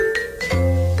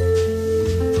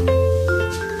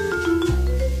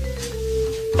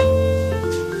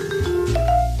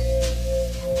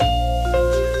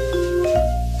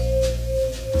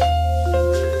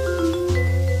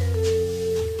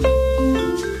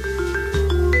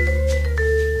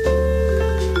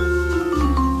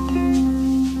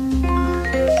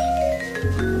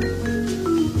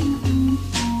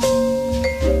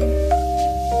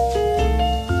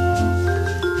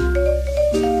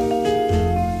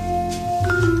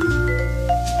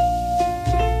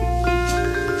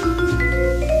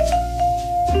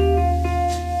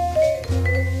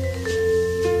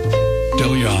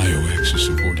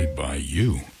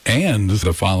you and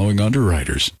the following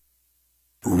underwriters.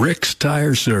 Rick's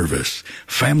Tire Service,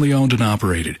 family-owned and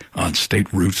operated on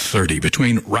State Route 30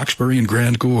 between Roxbury and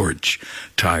Grand Gorge.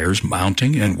 Tires,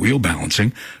 mounting, and wheel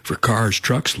balancing for cars,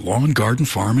 trucks, lawn, garden,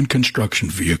 farm, and construction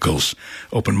vehicles.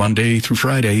 Open Monday through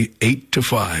Friday, 8 to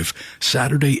 5,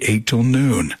 Saturday, 8 till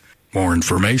noon. More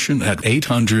information at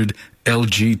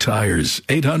 800-LG Tires,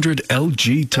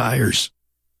 800-LG Tires.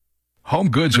 Home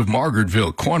Goods of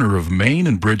Margaretville, corner of Main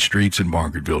and Bridge Streets in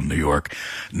Margaretville, New York,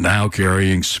 now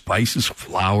carrying spices,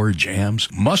 flour, jams,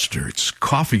 mustards,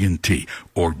 coffee and tea,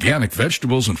 organic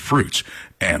vegetables and fruits,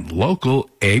 and local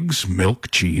eggs,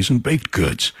 milk, cheese, and baked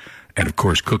goods. And, of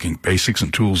course, cooking basics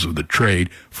and tools of the trade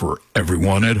for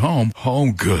everyone at home.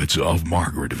 Home Goods of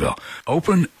Margaretville.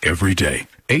 Open every day.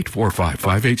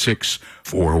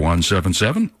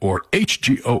 845-586-4177 or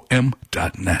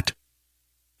hgom.net.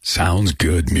 Sounds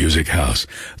Good Music House,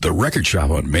 the record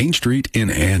shop on Main Street in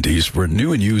Andes for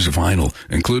new and used vinyl,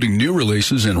 including new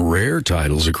releases and rare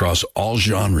titles across all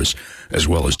genres, as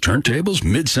well as turntables,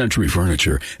 mid-century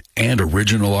furniture, and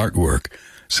original artwork.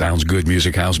 Sounds Good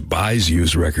Music House buys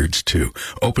used records, too.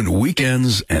 Open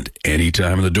weekends and any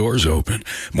time the door's open.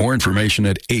 More information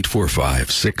at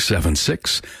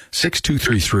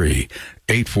 845-676-6233,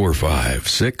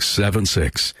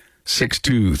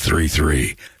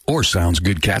 845-676-6233. or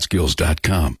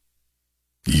soundsgoodcatskills.com.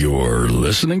 You're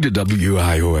listening to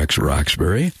WIOX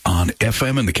Roxbury on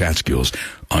FM in the Catskills,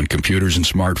 on computers and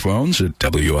smartphones at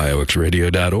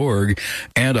WIOXradio.org,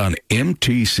 and on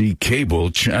MTC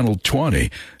Cable Channel 20,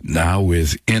 now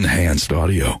with enhanced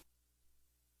audio.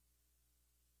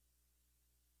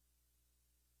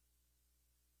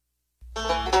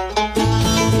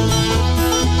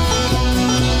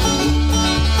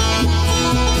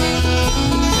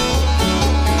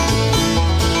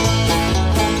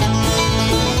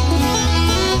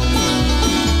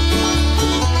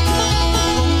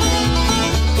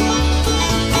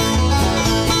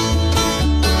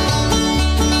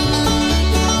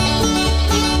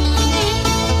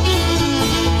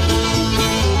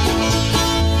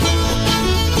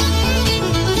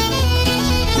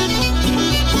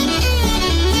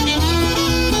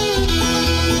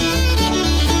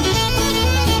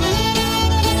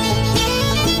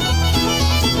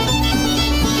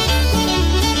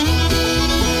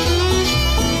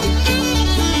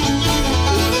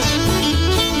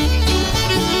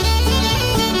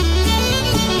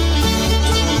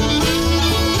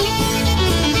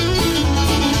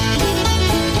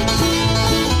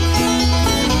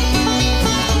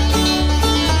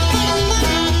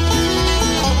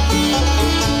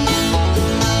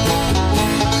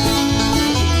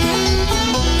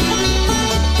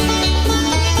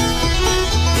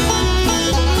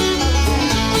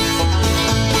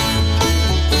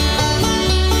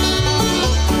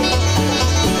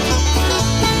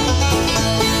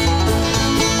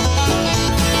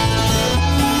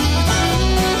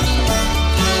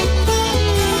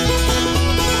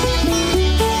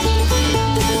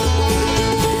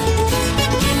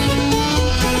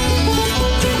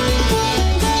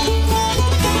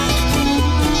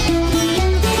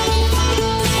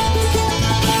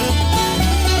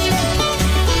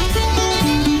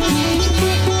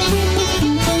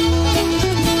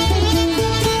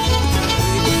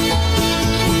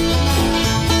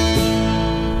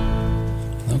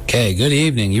 Okay, good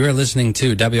evening. You are listening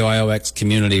to WIOX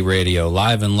Community Radio,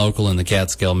 live and local in the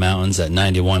Catskill Mountains at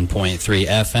 91.3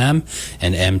 FM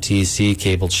and MTC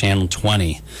Cable Channel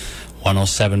 20,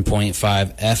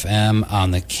 107.5 FM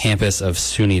on the campus of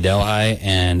SUNY Delhi,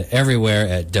 and everywhere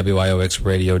at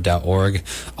WIOXradio.org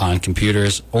on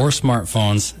computers or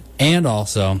smartphones, and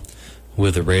also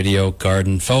with a Radio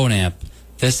Garden phone app.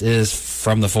 This is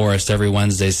From the Forest every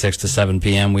Wednesday, 6 to 7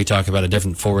 p.m. We talk about a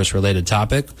different forest-related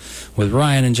topic with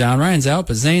Ryan and John. Ryan's out,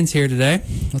 but Zane's here today.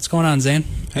 What's going on, Zane?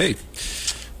 Hey.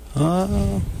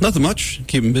 Nothing much.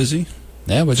 Keeping busy.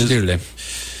 Yeah, what'd you do today?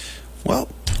 Well,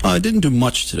 I didn't do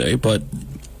much today, but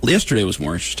yesterday was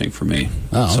more interesting for me.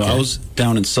 Oh, okay. So I was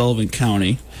down in Sullivan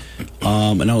County,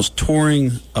 and I was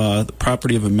touring the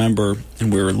property of a member,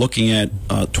 and we were looking at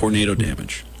tornado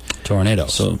damage.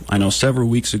 Tornadoes. So I know several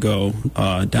weeks ago,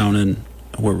 down in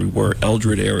where we were,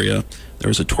 Eldred area, there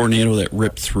was a tornado that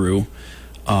ripped through.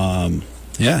 And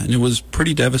it was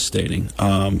pretty devastating.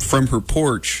 From her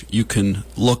porch, you can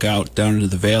look out down into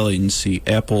the valley and see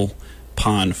Apple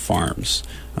Pond Farms,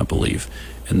 I believe.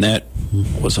 And that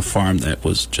was a farm that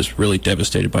was just really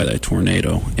devastated by that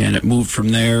tornado. And it moved from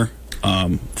there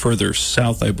further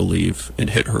south, I believe,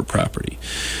 and hit her property.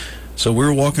 So we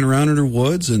were walking around in her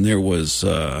woods, and there was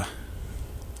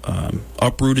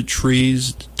uprooted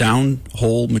trees, down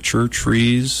whole mature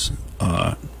trees,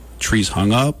 trees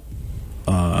hung up,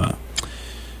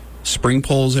 spring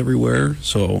poles everywhere.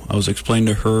 So I was explaining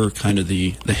to her kind of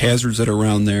the hazards that are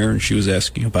around there, and she was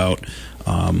asking about,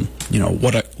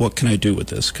 what can I do with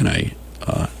this? Can I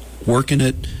work in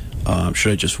it?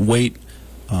 Should I just wait?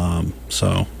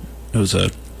 So it was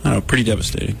pretty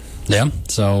devastating. Yeah.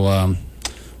 So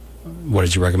what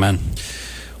did you recommend?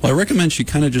 Well, I recommend she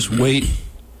kind of just wait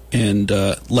and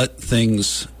let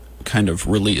things kind of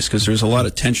release, because there's a lot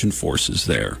of tension forces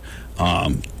there.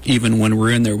 Even when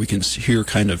we're in there, we can hear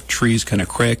kind of trees kind of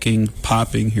cracking,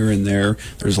 popping here and there.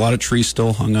 There's a lot of trees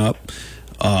still hung up.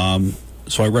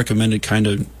 So I recommended kind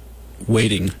of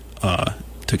waiting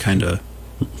to kind of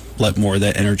let more of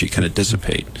that energy kind of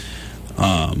dissipate.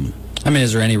 I mean,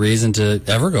 is there any reason to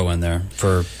ever go in there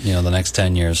for, the next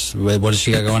 10 years? What does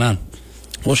she got going on?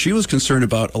 Well, she was concerned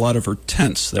about a lot of her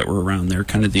tents that were around there,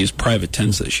 kind of these private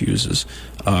tents that she uses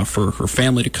for her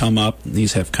family to come up. And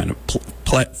these have kind of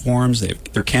platforms.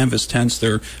 They're canvas tents.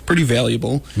 They're pretty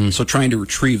valuable. So trying to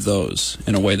retrieve those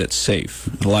in a way that's safe.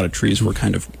 A lot of trees were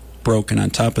kind of broken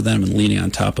on top of them and leaning on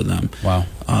top of them. Wow.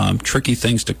 Tricky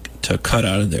things to cut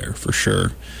out of there, for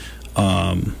sure.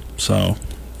 So,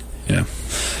 yeah.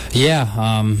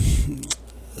 Yeah.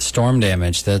 Storm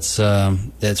damage. That's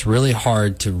really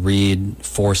hard to read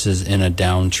forces in a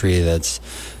down tree that's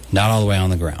not all the way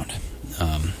on the ground,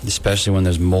 especially when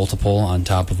there's multiple on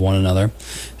top of one another.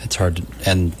 It's hard to,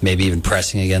 and maybe even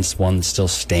pressing against one that's still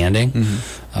standing.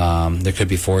 There could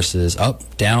be forces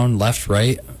up, down, left,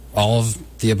 right, all of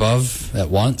the above at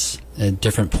once at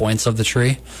different points of the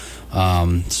tree.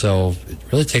 So it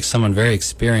really takes someone very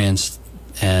experienced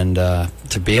and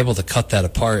to be able to cut that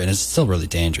apart, and it's still really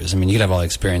dangerous. I mean, you could have all the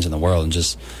experience in the world and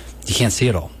just, you can't see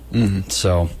it all.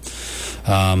 So,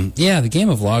 the game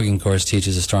of logging course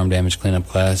teaches a storm damage cleanup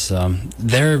class.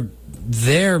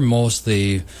 They're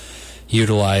mostly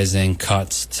utilizing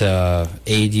cuts to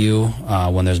aid you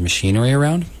when there's machinery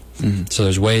around. So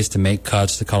there's ways to make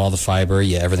cuts to cut all the fiber.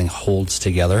 Everything holds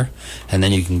together, and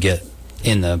then you can get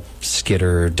in the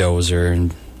skidder, dozer,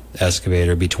 and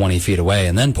excavator, be 20 feet away,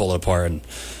 and then pull it apart and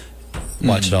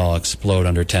watch it all explode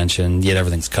under tension. Yet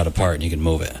everything's cut apart and you can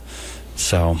move it.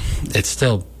 So it's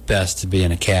still best to be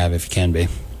in a cab if you can be.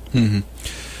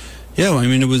 Yeah, well, I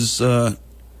mean, it was the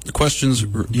questions.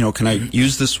 Can I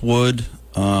use this wood?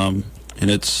 And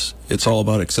it's all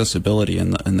about accessibility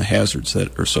and the hazards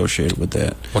that are associated with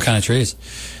that. What kind of trees?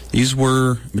 These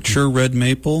were mature red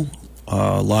maple,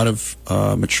 a lot of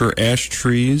mature ash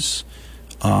trees.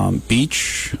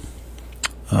 Beech,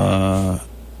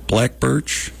 black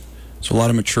birch, so a lot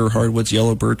of mature hardwoods,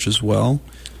 yellow birch as well.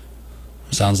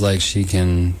 Sounds like she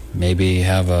can maybe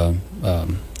have a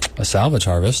salvage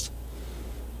harvest,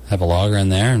 have a logger in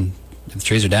there, and if the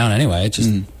trees are down anyway,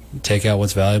 just take out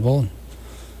what's valuable and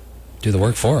do the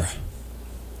work for her.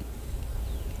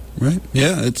 Right.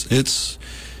 Yeah,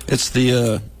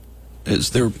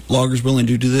 is there loggers willing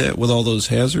to do that with all those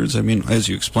hazards? I mean, as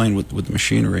you explained with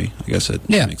machinery, I guess it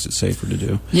makes it safer to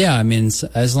do. Yeah, I mean,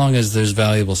 as long as there's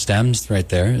valuable stems right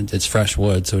there, it's fresh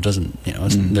wood, so it doesn't,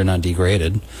 they're not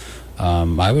degraded.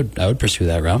 I would pursue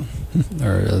that route,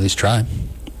 or at least try.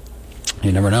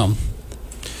 You never know.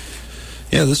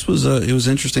 Yeah, this was it was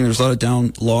interesting. There's a lot of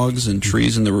down logs and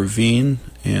trees in the ravine,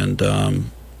 and the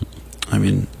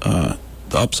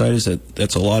upside is that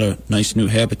that's a lot of nice new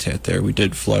habitat there. We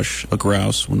did flush a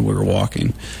grouse when we were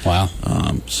walking. Wow.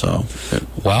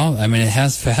 Well, I mean, it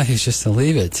has values just to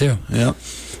leave it, too. Yeah.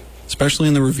 Especially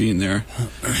in the ravine there.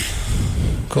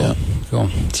 Cool. Yeah. Cool.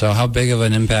 So how big of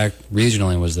an impact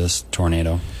regionally was this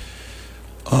tornado?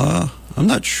 I'm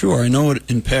not sure. I know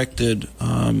it impacted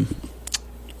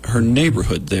her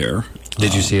neighborhood there.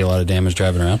 Did you see a lot of damage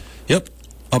driving around? Yep.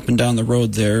 Up and down the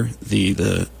road there,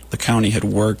 the county had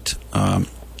worked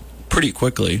pretty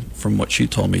quickly, from what she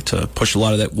told me, to push a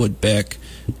lot of that wood back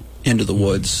into the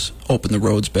woods, open the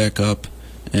roads back up,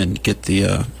 and get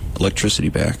the electricity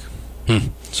back.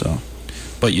 So,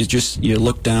 but you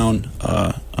look down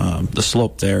the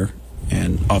slope there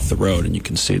and off the road, and you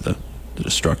can see the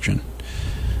destruction.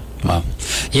 Wow.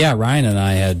 Yeah, Ryan and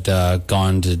I had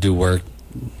gone to do work,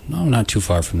 not too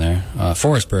far from there,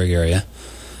 Forestburg area,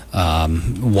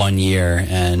 1 year,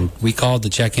 and we called to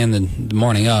check in the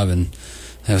morning of, and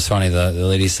it was funny, the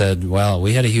lady said, well,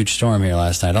 we had a huge storm here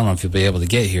last night, I don't know if you'll be able to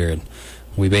get here. And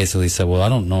we basically said, well, I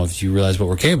don't know if you realize what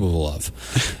we're capable of.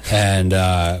 And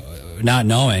not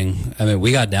knowing, I mean,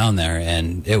 we got down there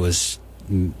and it was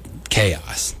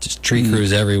chaos, just tree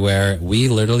crews everywhere. We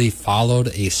literally followed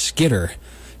a skidder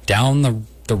down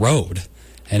the road,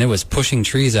 and it was pushing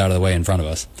trees out of the way in front of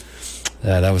us.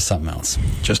 That was something else.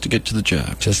 Just to get to the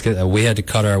job. We had to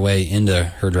cut our way into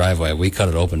her driveway. We cut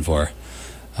it open for her.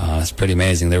 It's pretty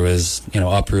amazing. There was,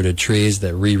 uprooted trees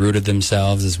that re-rooted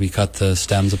themselves as we cut the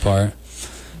stems apart.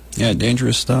 Yeah,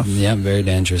 dangerous stuff. Yeah, very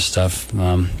dangerous stuff.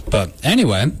 But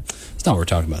anyway, it's not what we're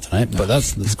talking about tonight, but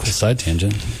that's a cool side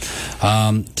tangent.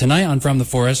 Tonight on From the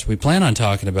Forest, we plan on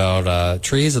talking about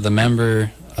trees of the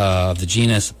member of the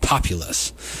genus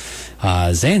Populus.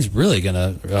 Zane's really going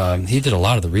to, he did a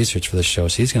lot of the research for this show,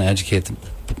 so he's going to educate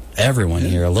everyone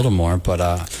here a little more, but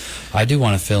I do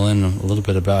want to fill in a little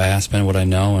bit about Aspen, what I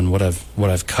know and what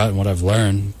I've cut and what I've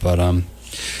learned, but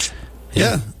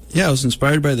yeah, I was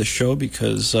inspired by the show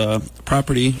because the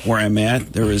property where I'm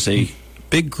at, there is a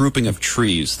big grouping of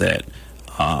trees that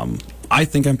I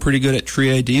think I'm pretty good at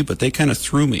tree ID, but they kind of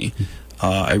threw me.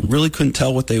 I really couldn't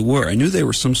tell what they were. I knew they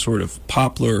were some sort of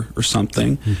poplar or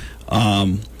something,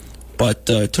 but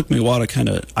it took me a while to kind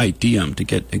of ID them to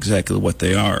get exactly what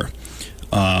they are.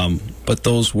 But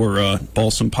those were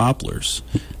balsam poplars.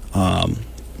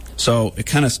 So it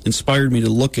kind of inspired me to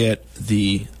look at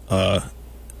the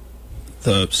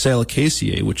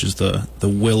Salicaceae, which is the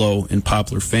willow and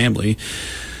poplar family.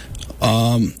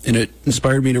 And it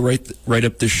inspired me to write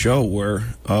up this show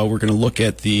where we're going to look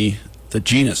at the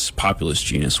genus, Populus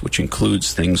genus, which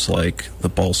includes things like the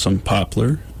balsam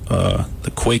poplar,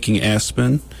 the quaking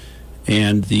aspen,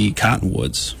 and the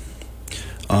cottonwoods.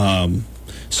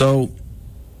 So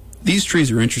these trees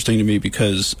are interesting to me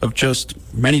because of just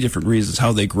many different reasons: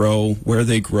 how they grow, where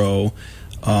they grow,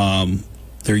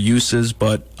 their uses,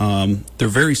 but they're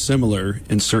very similar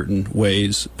in certain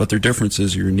ways, but their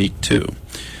differences are unique too.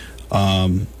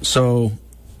 So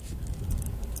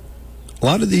a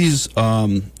lot of these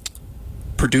they're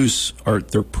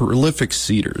prolific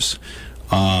seeders.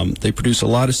 They produce a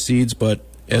lot of seeds, but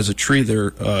as a tree,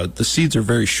 the seeds are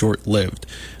very short-lived,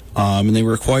 and they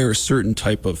require a certain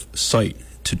type of site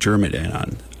to germinate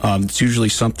on. It's usually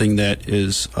something that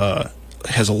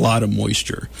has a lot of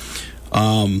moisture.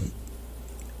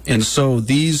 And so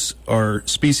these are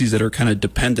species that are kind of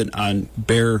dependent on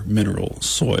bare mineral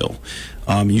soil.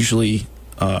 Usually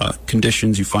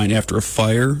conditions you find after a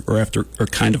fire or after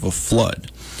kind of a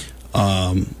flood.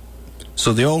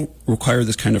 So they all require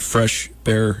this kind of fresh,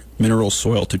 bare mineral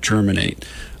soil to germinate.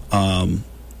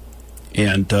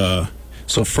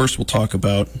 So first we'll talk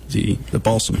about the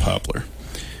balsam poplar.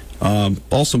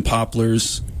 Balsam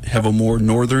poplars have a more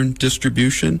northern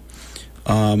distribution.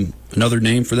 Another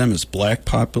name for them is black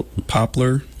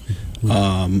poplar,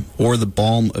 or the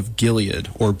balm of Gilead,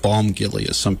 or balm Gilead,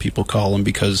 as some people call them,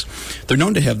 because they're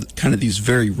known to have kind of these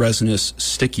very resinous,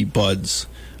 sticky buds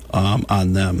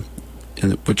on them,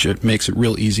 which it makes it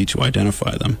real easy to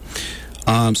identify them.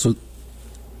 So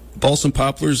balsam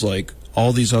poplars, like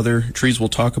all these other trees we'll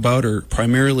talk about, are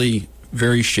primarily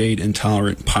very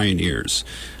shade-intolerant pioneers.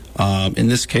 In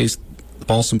this case,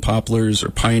 balsam poplars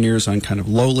are pioneers on kind of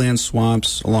lowland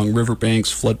swamps, along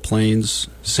riverbanks, floodplains,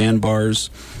 sandbars,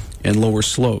 and lower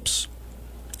slopes.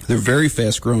 They're very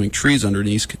fast-growing trees under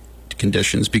these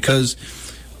conditions because,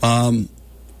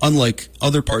 unlike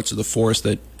other parts of the forest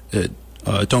that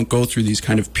don't go through these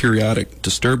kind of periodic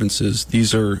disturbances,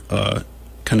 these are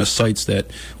kind of sites that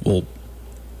will,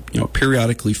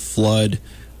 periodically flood.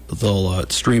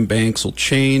 Stream banks will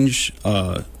change.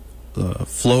 The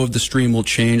flow of the stream will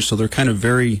change, so they're kind of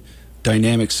very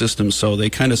dynamic systems. So they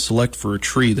kind of select for a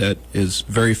tree that is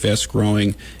very fast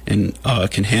growing and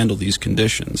can handle these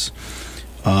conditions.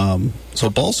 So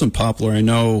balsam poplar, I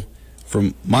know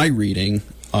from my reading,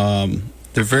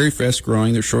 they're very fast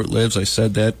growing. They're short lived. I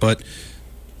said that, but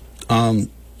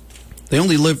they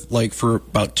only live for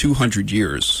about 200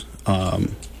 years.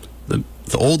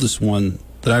 The oldest one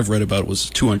that I've read about was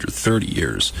 230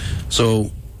 years.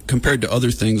 So compared to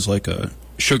other things like a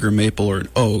sugar maple or an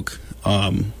oak,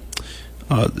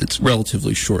 it's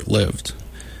relatively short-lived.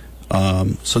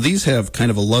 So these have kind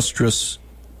of a lustrous,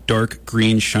 dark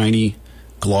green, shiny,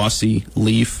 glossy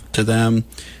leaf to them.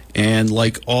 And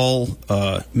like all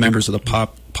members of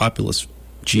the Populus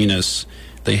genus,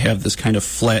 they have this kind of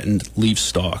flattened leaf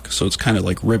stalk, so it's kind of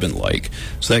like ribbon-like.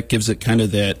 So that gives it kind of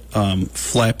that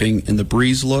flapping in the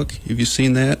breeze look. Have you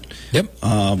seen that? Yep.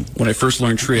 When I first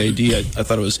learned tree ID, I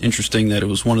thought it was interesting that it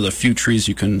was one of the few trees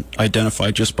you can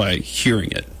identify just by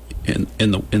hearing it in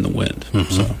the wind.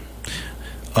 Mm-hmm.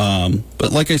 So,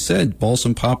 but like I said,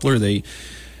 balsam poplar, they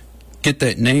get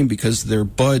that name because their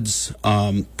buds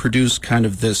produce kind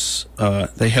of this,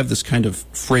 they have this kind of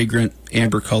fragrant,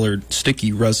 amber-colored,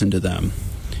 sticky resin to them.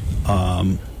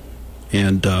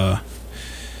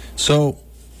 So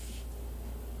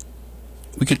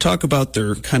we could talk about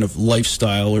their kind of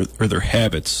lifestyle or their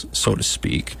habits, so to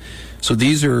speak. So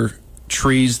these are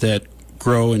trees that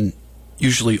grow in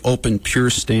usually open,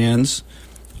 pure stands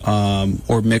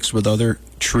or mixed with other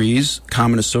trees.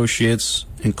 Common associates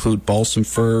include balsam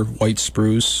fir, white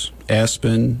spruce,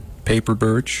 aspen, paper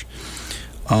birch.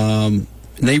 And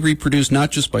they reproduce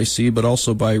not just by seed, but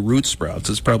also by root sprouts.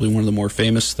 It's probably one of the more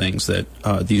famous things that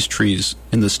these trees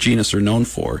in this genus are known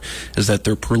for, is that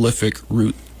they're prolific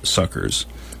root suckers.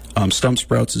 Stump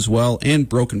sprouts as well, and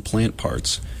broken plant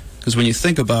parts. Because when you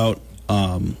think about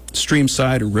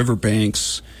streamside or river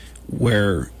banks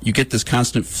where you get this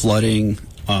constant flooding,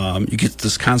 you get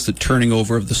this constant turning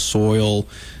over of the soil,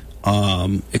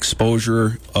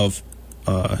 exposure of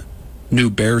new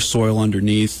bare soil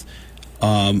underneath,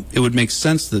 it would make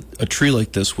sense that a tree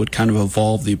like this would kind of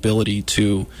evolve the ability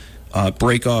to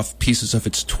break off pieces of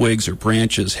its twigs or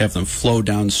branches, have them flow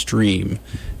downstream,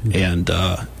 and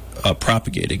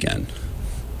propagate again.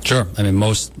 Sure. I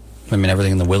mean,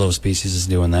 everything in the willow species is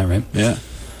doing that, right? Yeah.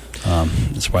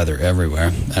 That's why they're everywhere.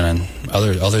 And then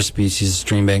other species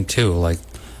stream bank too, like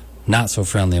not so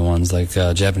friendly ones like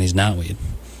Japanese knotweed.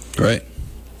 Right.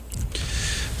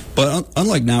 But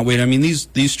unlike knotweed, I mean,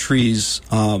 these trees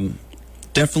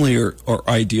definitely are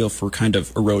ideal for kind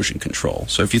of erosion control.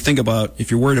 So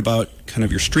if you're worried about kind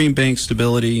of your stream bank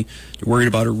stability, you're worried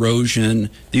about erosion,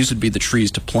 these would be the trees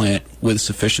to plant with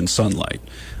sufficient sunlight.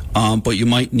 But you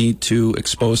might need to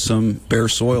expose some bare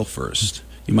soil first.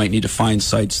 You might need to find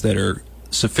sites that are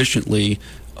sufficiently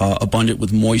abundant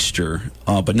with moisture,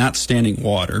 but not standing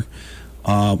water.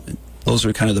 Those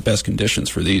are kind of the best conditions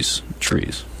for these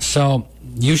trees. So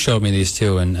you showed me these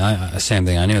too, and same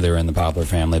thing. I knew they were in the poplar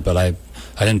family, but I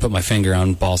didn't put my finger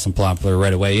on balsam poplar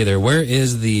right away either. Where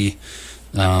is the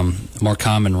more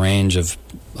common range of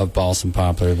balsam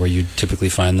poplar where you typically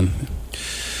find them?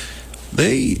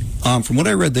 They, from what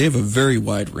I read, they have a very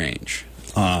wide range.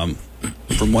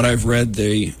 From what I've read,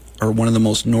 they are one of the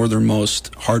most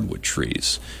northernmost hardwood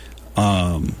trees.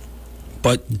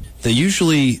 But they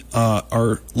usually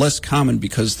are less common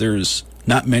because there's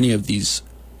not many of these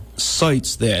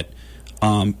sites that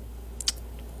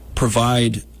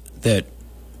provide that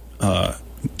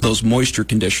those moisture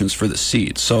conditions for the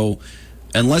seed. So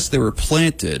unless they were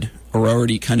planted or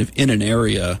already kind of in an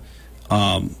area,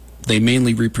 they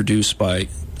mainly reproduce by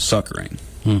suckering.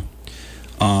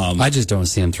 I just don't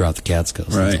see them throughout the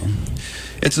Catskills. Right.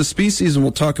 It's a species, and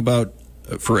we'll talk about,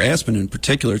 for aspen in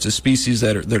particular, it's a species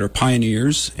that are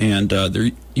pioneers, and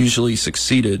they're usually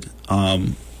succeeded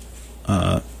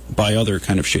by other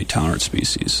kind of shade-tolerant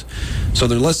species. So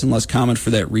they're less and less common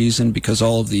for that reason, because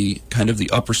all of the kind of the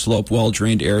upper slope,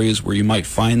 well-drained areas where you might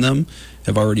find them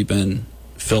have already been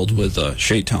filled with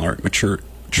shade-tolerant mature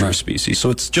species. So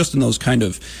it's just in those kind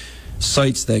of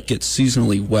sites that get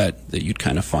seasonally wet that you'd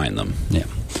kind of find them. Yeah.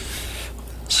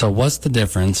 So what's the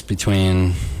difference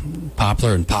between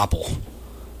poplar and popple?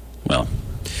 Well,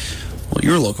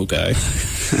 you're a local guy.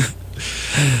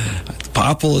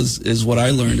 Popple is what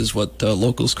I learned is what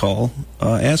locals call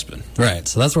aspen. Right.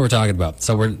 So that's what we're talking about.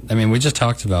 So we just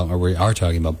talked about, or we are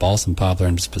talking about balsam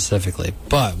poplar specifically.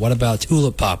 But what about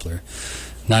tulip poplar?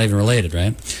 Not even related,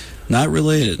 right? Not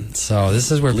related. So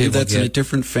this is where people that's in a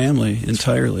different family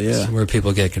entirely, yeah. This is where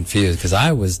people get confused, because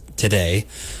I was today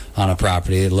on a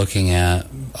property looking at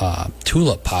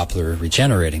tulip poplar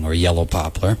regenerating, or yellow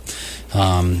poplar.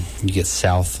 You get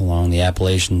south along the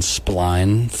Appalachian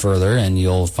spline further, and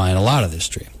you'll find a lot of this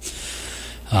tree.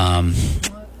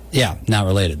 Yeah, not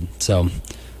related. So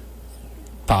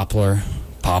poplar,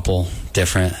 popple,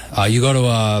 different. You go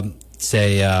to,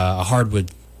 say, a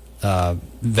hardwood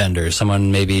vendor,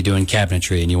 someone maybe doing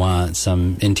cabinetry, and you want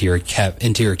some interior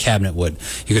cabinet wood,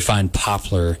 you could find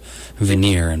poplar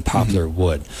veneer and poplar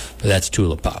wood, but that's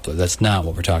tulip poplar. That's not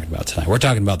what we're talking about tonight. We're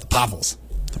talking about the popples.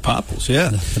 The popples, yeah.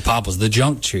 The popples, the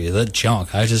junk tree, the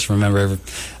junk. I just remember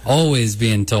always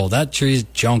being told, that tree's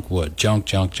junk wood, junk.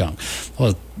 Well,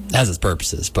 it has its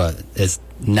purposes, but it's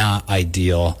not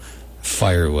ideal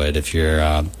firewood if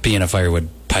you're being a firewood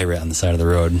pirate on the side of the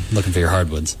road looking for your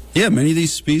hardwoods. Yeah, many of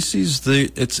these species,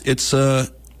 it's a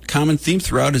common theme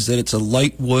throughout is that it's a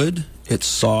light wood, it's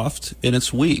soft, and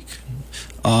it's weak.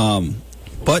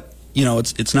 But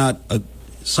it's not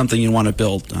something you want to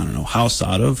build, house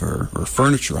out of or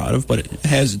furniture out of, but it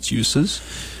has its uses.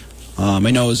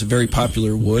 I know it's a very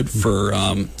popular wood for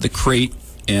the crate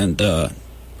and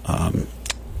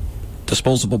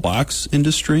disposable box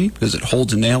industry because it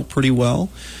holds a nail pretty well.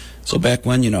 So back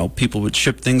when, people would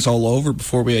ship things all over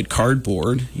before we had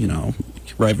cardboard,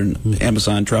 arriving at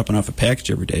Amazon, dropping off a package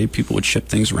every day, people would ship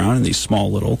things around in these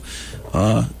small little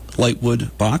light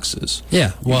wood boxes.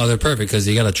 Yeah, well, they're perfect because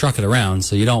you got to truck it around,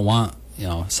 so you don't want,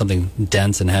 something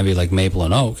dense and heavy like maple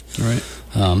and oak. Right.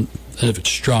 And if it's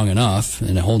strong enough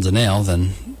and it holds a nail,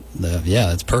 then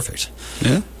it's perfect.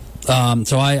 Yeah.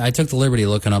 So I took the liberty of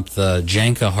looking up the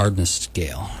Janka hardness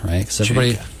scale, right? Because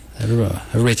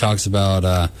everybody talks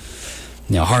about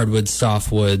hardwoods,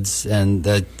 softwoods, and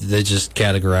that they just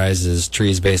categorize as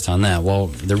trees based on that. Well,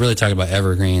 they're really talking about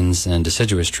evergreens and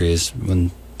deciduous trees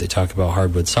when they talk about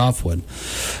hardwood, softwood,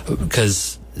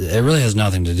 because it really has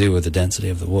nothing to do with the density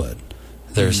of the wood.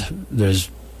 There's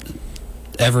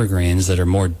evergreens that are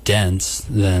more dense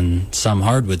than some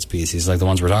hardwood species, like the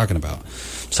ones we're talking about.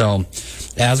 So,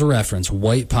 as a reference,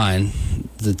 white pine,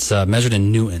 that's measured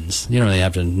in newtons. You don't really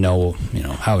have to know,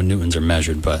 how newtons are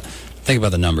measured, but think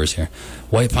about the numbers here.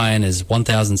 White pine is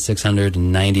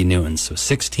 1,690 newtons, so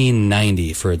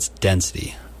 1,690 for its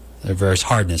density, or its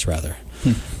hardness, rather.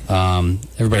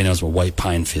 Everybody knows what white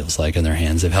pine feels like in their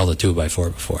hands. They've held a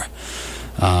 2x4 before.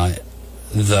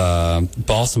 The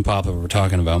balsam poplar we're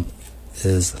talking about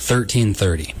is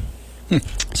 1,330,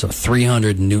 so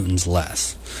 300 newtons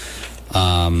less.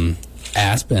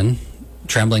 Aspen,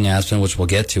 trembling aspen, which we'll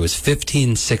get to, is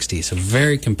 1,560, so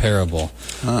very comparable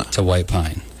to white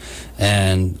pine.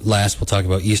 And last, we'll talk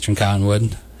about eastern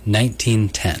cottonwood,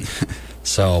 1910.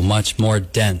 So much more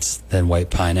dense than white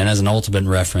pine. And as an ultimate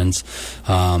reference,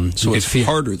 so it's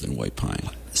harder than white pine.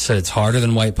 So it's harder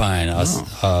than white pine.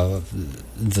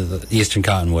 The eastern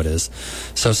cottonwood is.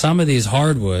 So some of these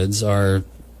hardwoods are,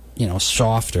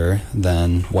 softer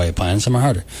than white pine. Some are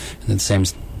harder. And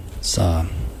the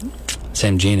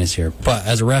same genus here. But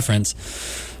as a reference,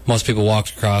 most people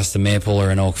walked across the maple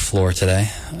or an oak floor today,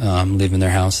 leaving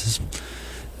their houses.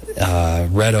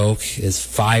 Red oak is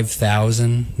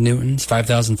 5,000 newtons,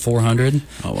 5,400.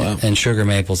 Oh, wow. And sugar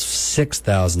maple's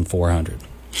 6,400.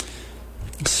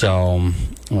 So,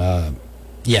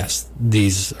 yes,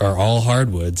 these are all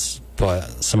hardwoods,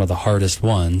 but some of the hardest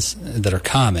ones that are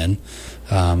common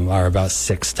are about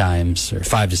 6 times or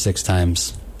 5 to 6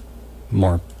 times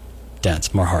more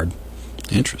dense, more hard.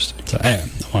 Interesting. So anyway,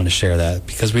 I wanted to share that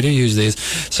because we do use these.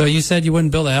 So you said you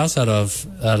wouldn't build a house out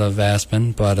of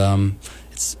aspen, but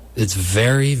it's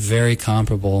very, very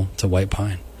comparable to white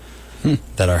pine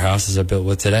that our houses are built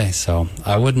with today. So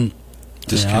I wouldn't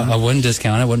discount. I wouldn't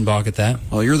discount it. Wouldn't balk at that.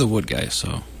 Well, you're the wood guy,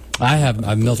 so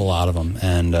I've milled a lot of them,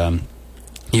 and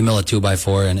you mill a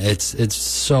 2x4, and it's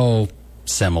so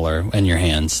similar in your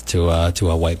hands to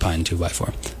a white pine 2x4.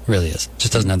 It really is.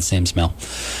 Just doesn't have the same smell.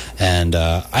 And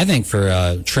I think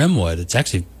for trim wood, it's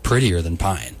actually prettier than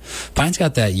pine. Pine's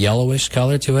got that yellowish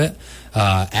color to it.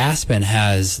 Aspen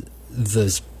has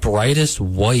this brightest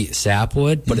white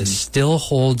sapwood, but it still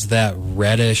holds that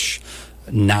reddish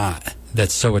knot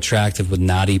that's so attractive with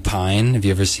knotty pine. Have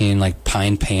you ever seen like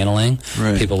pine paneling?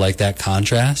 Right. People like that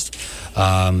contrast.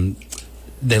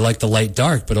 They like the light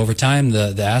dark, but over time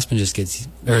the aspen just gets,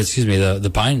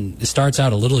 the pine, it starts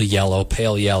out a little yellow,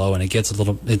 pale yellow, and it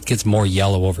gets more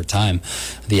yellow over time.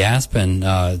 The aspen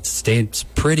stays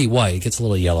pretty white. It gets a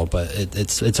little yellow, but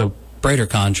it's a brighter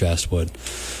contrast wood.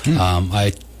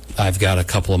 I've got a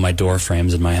couple of my door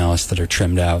frames in my house that are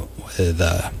trimmed out with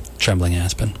trembling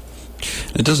aspen.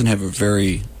 It doesn't have a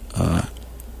very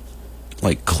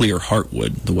clear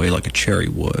heartwood the way like a cherry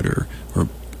would or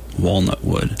walnut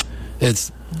would.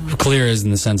 It's clear as in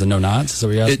the sense of no knots. So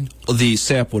the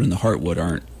sapwood and the heartwood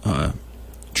aren't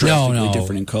drastically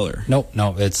different in color.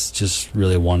 No, it's just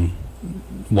really one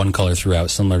color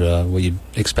throughout, similar to what you'd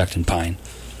expect in pine.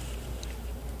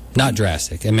 Not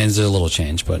drastic. I mean, there's a little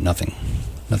change, but nothing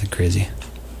crazy.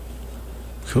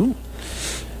 Cool.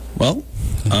 Well,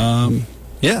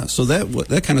 yeah. So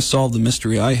that kind of solved the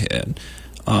mystery I had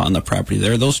on the property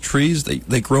there. Those trees,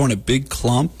 they grow in a big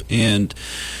clump, and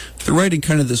they're right in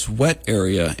kind of this wet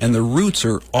area, and the roots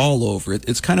are all over it.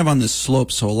 It's kind of on this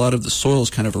slope, so a lot of the soil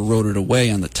is kind of eroded away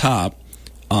on the top.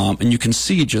 And you can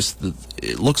see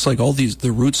it looks like all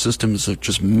the root systems have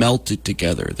just melted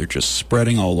together. They're just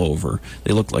spreading all over.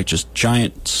 They look like just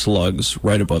giant slugs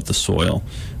right above the soil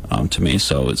to me.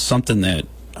 So it's something that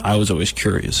I was always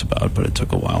curious about, but it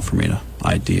took a while for me to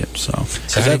ID it. So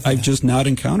I've just not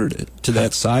encountered it to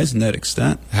that size and that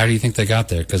extent. How do you think they got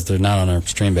there? Because they're not on our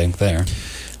stream bank there.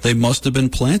 They must have been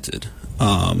planted.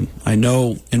 I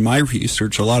know in my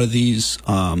research, a lot of these,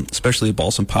 especially the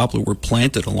balsam poplar, were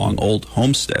planted along old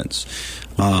homesteads.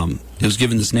 It was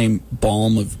given this name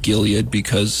Balm of Gilead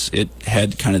because it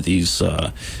had kind of these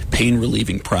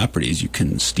pain-relieving properties. You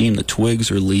can steam the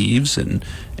twigs or leaves, and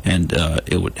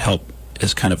it would help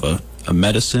as kind of a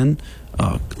medicine.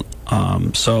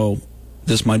 So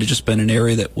this might have just been an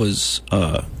area that was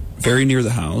very near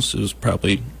the house. It was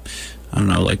probably,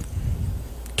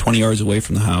 20 yards away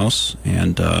from the house,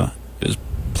 and it was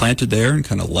planted there and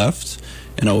kind of left,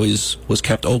 and always was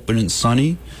kept open and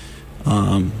sunny.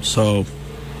 So,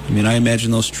 I mean, I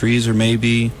imagine those trees are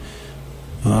maybe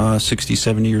 60,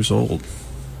 70 years old.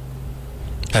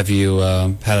 Have you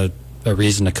had a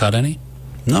reason to cut any?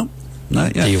 No,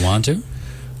 not yet. Do you want to?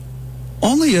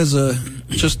 Only as a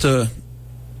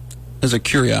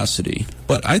curiosity,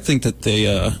 but I think that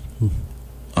they, I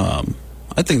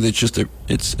think that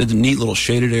it's a neat little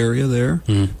shaded area there.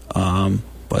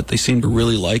 But they seem to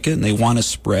really like it, and they want to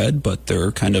spread, but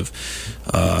they're kind of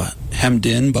hemmed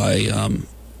in by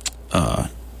a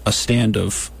stand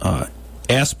of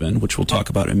aspen, which we'll talk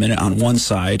about in a minute, on one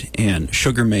side, and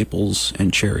sugar maples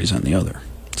and cherries on the other.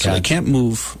 So Gotcha. they can't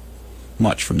move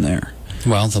much from there.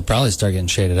 Well, they'll probably start getting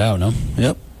shaded out, no?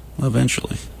 Yep,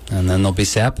 eventually. And then there'll be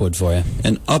sapwood for you.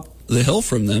 And up the hill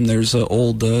from them, there's an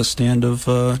old stand of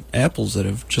apples that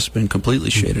have just been completely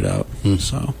shaded out.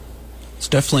 So it's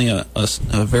definitely a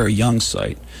very young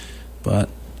site, but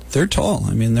they're tall.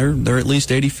 I mean, they're at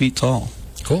least 80 feet tall.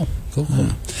 Cool.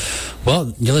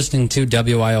 Well, you're listening to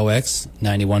WIOX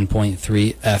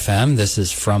 91.3 FM. This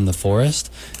is From the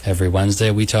Forest. Every Wednesday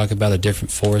we talk about a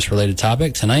different forest-related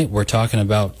topic. Tonight we're talking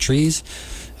about trees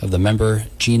of the member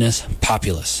genus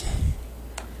Populus.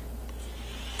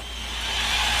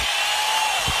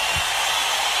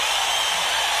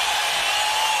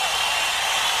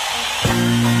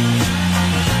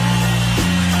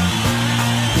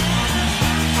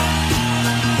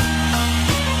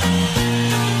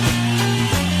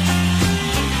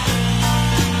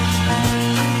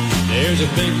 There's a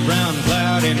big brown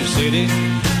cloud in the city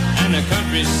and the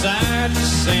countryside to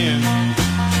sin.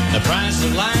 The price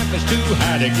of life is too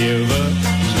high to give up.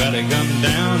 It's got to come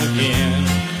down again.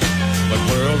 But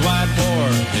worldwide war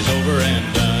is over and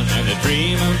done, and the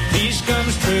dream of peace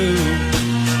comes true.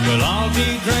 We'll all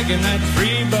be drinking that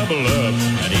free bubble up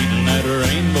and eating that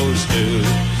rainbow stew.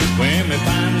 When we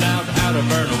find out how to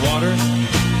burn the water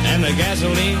and the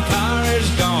gasoline car is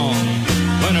gone.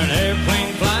 When an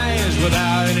airplane flies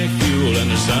without any fuel and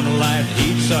the sunlight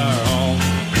heats our home.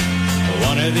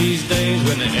 One of these days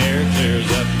when the air clears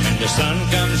up and the sun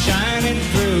comes shining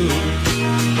through,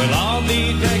 we'll all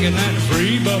be drinking that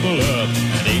free bubble up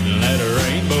and eating that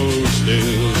rainbow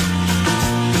stew.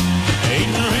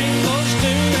 Eating rainbow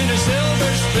stew in a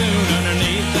silver spoon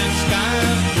underneath that sky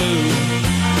of blue.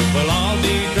 We'll all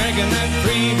be drinking that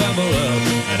free bubble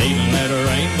up and eating that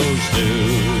rainbow stew.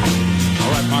 All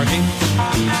right, Marky.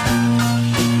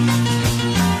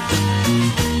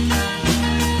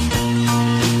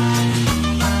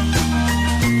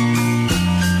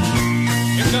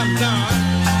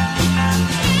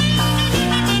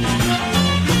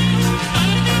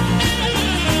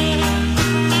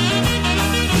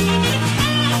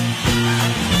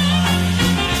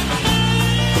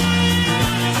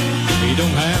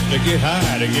 To get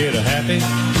high, to get happy,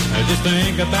 just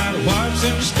think about what's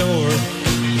in store.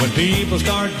 When people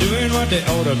start doing what they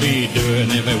ought to be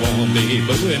doing, then they won't be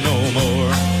booing no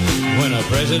more. When a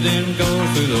president goes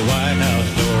through the White House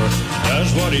door,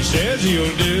 does what he says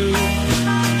he'll do,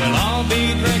 they'll all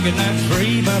be drinking that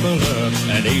free bubble up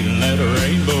and eating that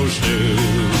rainbow stew.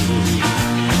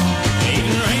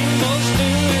 Eating rainbow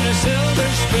stew in a silver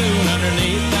spoon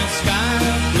underneath that sky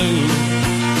of blue.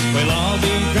 We'll all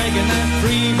be drinking that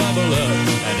free bubble up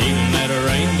and eating that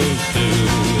rainbow stew.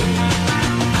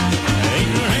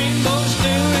 Eating rainbow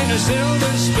stew in a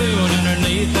silver spoon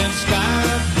underneath that sky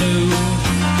of blue.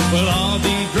 We'll all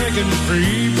be drinking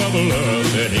free bubble up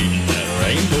and eating that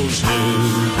rainbow stew.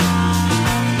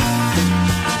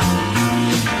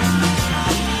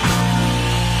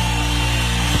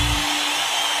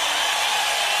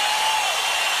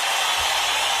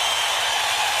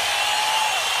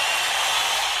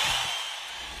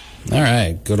 All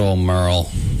right, good old Merle,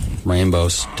 rainbow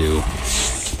stew.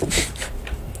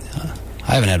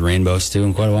 I haven't had rainbow stew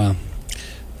in quite a while.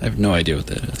 I have no idea what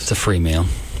that is. It's a free meal.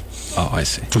 Oh, I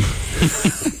see.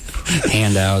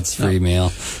 Handouts, free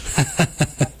meal.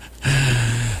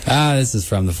 This is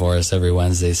From the Forest. Every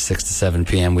Wednesday, 6 to 7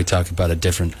 p.m. we talk about a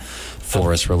different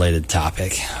forest-related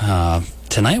topic.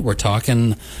 Tonight we're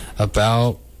talking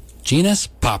about genus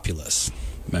Populus.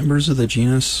 Members of the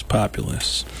genus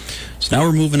Populus. So now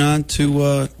we're moving on to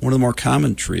one of the more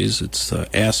common trees. It's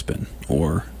aspen,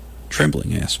 or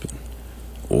trembling aspen,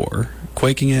 or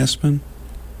quaking aspen,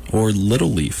 or little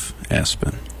leaf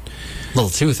aspen. Little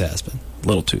tooth aspen.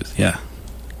 Little tooth, yeah.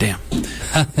 Damn.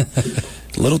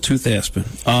 Little tooth aspen.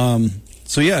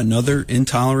 So yeah, another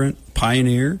intolerant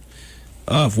pioneer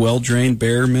of well-drained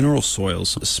bare mineral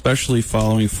soils, especially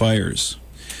following fires.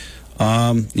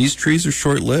 These trees are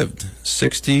short-lived,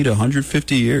 60 to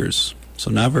 150 years,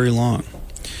 so not very long.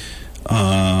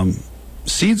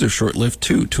 seeds are short-lived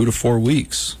too, 2 to 4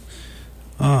 weeks.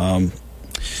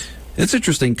 It's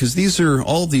interesting because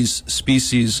all these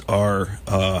species are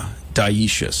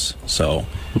dioecious, so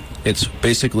it's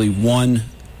basically one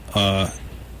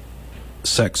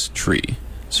sex tree.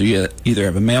 So you either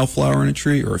have a male flower on a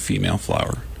tree or a female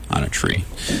flower on a tree.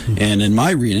 And in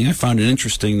my reading, I found it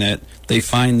interesting that they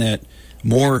find that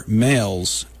more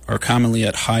males are commonly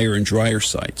at higher and drier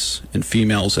sites, and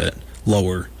females at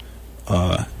lower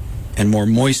and more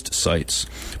moist sites.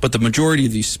 But the majority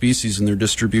of these species in their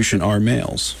distribution are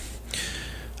males.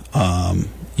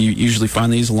 You usually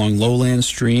find these along lowland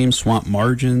streams, swamp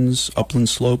margins, upland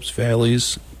slopes,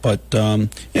 valleys. But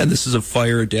this is a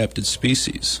fire-adapted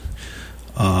species.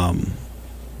 Some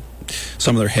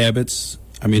of their habits,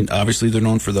 obviously they're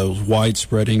known for those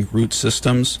wide-spreading root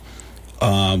systems.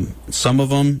 Some of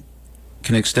them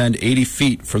can extend 80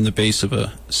 feet from the base of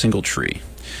a single tree.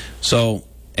 So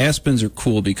aspens are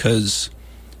cool because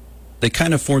they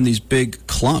kind of form these big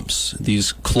clumps,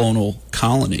 these clonal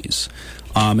colonies.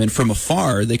 And from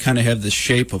afar, they kind of have the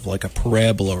shape of like a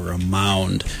parabola or a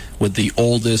mound, with the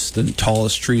oldest and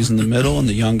tallest trees in the middle and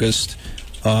the youngest,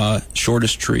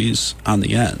 shortest trees on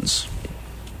the ends.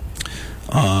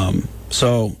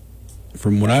 So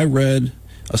from what I read,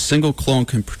 a single clone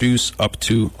can produce up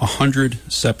to 100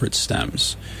 separate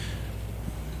stems.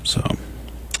 So,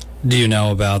 do you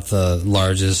know about the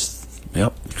largest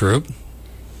group?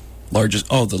 The largest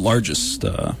clone.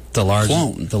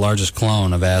 The largest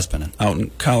clone of aspen. Out in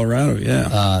Colorado,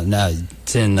 yeah. No,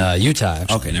 it's in Utah,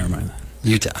 actually. Okay, never mind.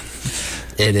 Utah.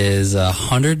 It is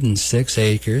 106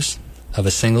 acres of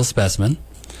a single specimen,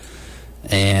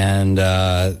 and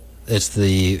it's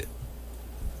the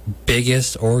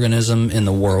biggest organism in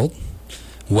the world,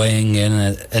 weighing in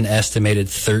at an estimated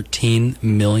 13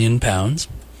 million pounds,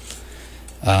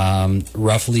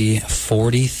 roughly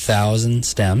 40,000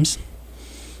 stems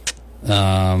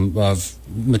of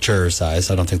mature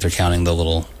size. I don't think they're counting the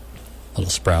little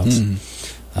sprouts.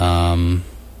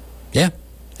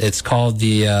 It's called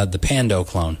the Pando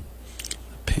clone.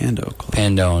 Pando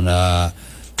clone. Pandone.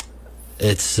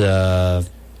 It's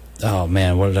oh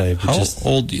man, what did I? How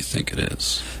old do you think it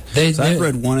is? I've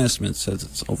read one estimate says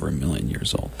it's over 1 million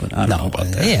years old, but I don't know about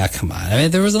that. Yeah, come on.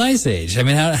 There was an ice age.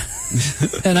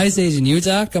 An ice age in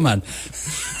Utah. Come on.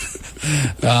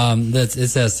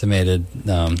 It's estimated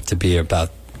to be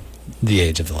about the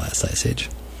age of the last ice age.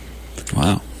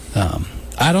 Wow.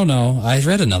 I don't know. I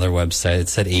read another website. It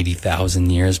said 80,000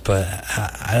 years, but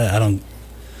I don't.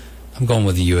 I'm going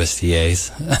with the USDA's.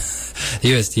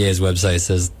 The USDA's website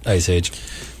says ice age.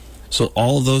 So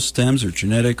all of those stems are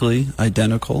genetically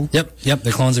identical? Yep.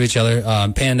 They're clones of each other.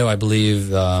 Pando, I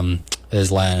believe,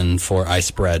 is Latin for I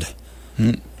spread.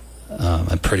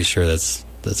 I'm pretty sure that's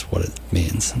what it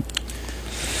means.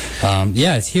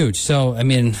 It's huge. So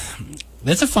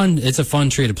it's a fun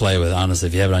tree to play with. Honestly,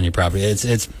 if you have it on your property,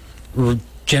 it's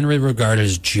generally regarded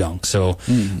as junk. So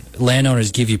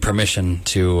landowners give you permission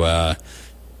to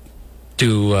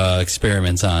do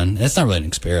experiments on. It's not really an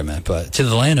experiment, but to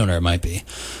the landowner it might be.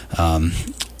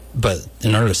 But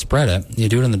in order to spread it, you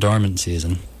do it in the dormant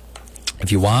season.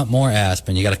 If you want more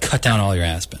aspen, you got to cut down all your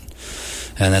aspen,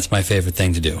 and that's my favorite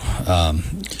thing to do.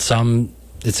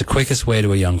 It's the quickest way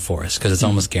to a young forest because it's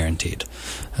almost guaranteed,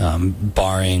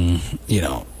 barring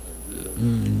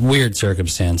weird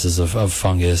circumstances of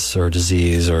fungus or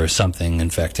disease or something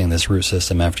infecting this root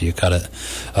system after you cut it.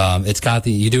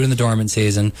 You do it in the dormant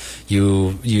season.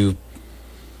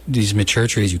 These mature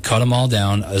trees, you cut them all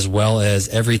down, as well as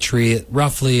every tree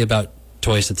roughly about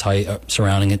twice its height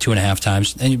surrounding it, 2.5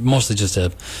 times, and mostly just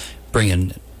to bring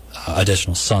in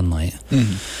additional sunlight.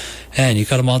 And you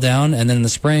cut them all down, and then in the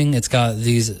spring, it's got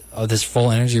this full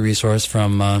energy resource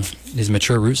from these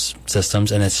mature root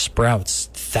systems, and it sprouts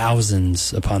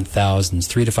thousands upon thousands,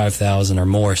 3,000 to 5,000 or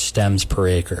more stems per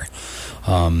acre.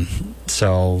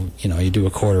 So you do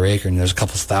a quarter acre, and there's a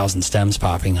couple thousand stems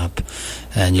popping up,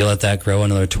 and you let that grow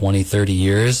another 20, 30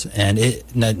 years, and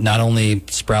it not only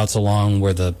sprouts along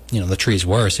where the trees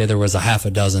were. Say there was a half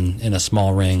a dozen in a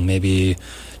small ring, maybe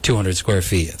 200 square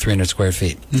feet, 300 square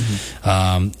feet.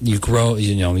 You grow,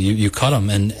 you cut them,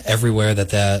 and everywhere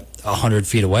that 100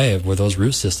 feet away where those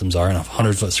root systems are in a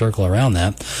 100-foot circle around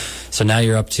that. So now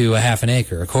you're up to a half an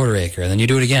acre, a quarter acre, and then you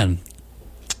do it again,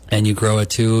 and you grow it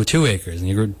to 2 acres, and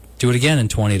you do it again in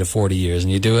 20 to 40 years,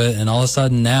 and you do it, and all of a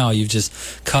sudden now you've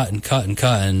just cut and cut and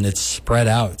cut, and it's spread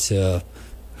out to,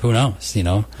 who knows,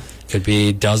 Could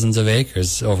be dozens of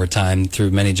acres over time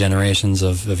through many generations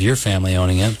of your family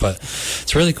owning it. But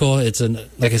it's really cool.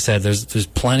 Like I said, there's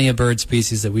plenty of bird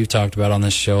species that we've talked about on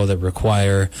this show that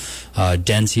require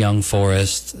dense young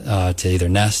forest to either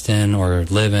nest in or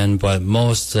live in. But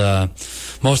most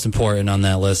important on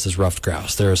that list is ruffed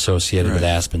grouse. They're associated with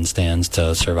aspen stands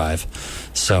to survive.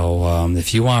 So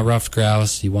if you want ruffed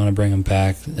grouse, you want to bring them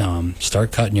back,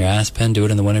 start cutting your aspen. Do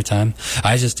it in the wintertime.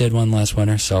 I just did one last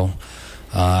winter, so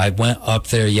I went up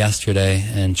there yesterday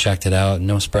and checked it out.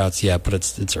 No sprouts yet, but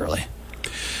it's early.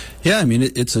 Yeah, I mean,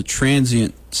 it's a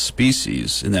transient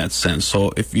species in that sense.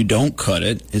 So if you don't cut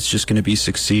it, it's just going to be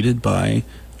succeeded by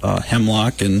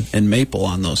hemlock and maple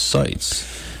on those sites.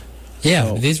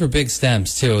 Yeah, these were big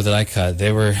stems, too, that I cut.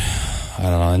 They were, I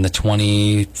don't know, in the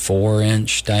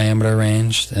 24-inch diameter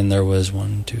range, and there was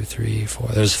 1, 2, 3, 4.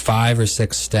 There's 5 or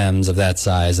 6 stems of that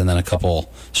size, and then a couple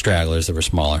stragglers that were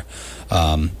smaller.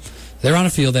 They're on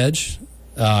a field edge.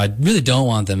 I really don't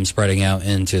want them spreading out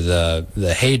into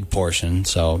the hay portion,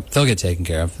 so they'll get taken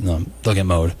care of. They'll get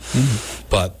mowed. Mm-hmm.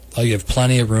 But you have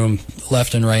plenty of room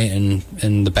left and right and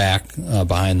in the back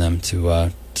behind them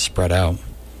to spread out.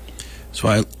 So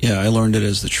I learned it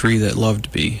as the tree that loved to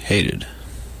be hated.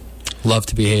 Love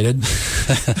to be hated.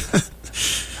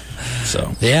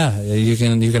 So yeah, you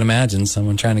can imagine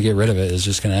someone trying to get rid of it is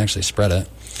just going to actually spread it.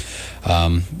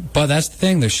 But that's the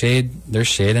thing; they're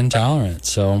shade intolerant,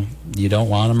 so you don't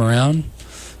want them around.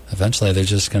 Eventually, they're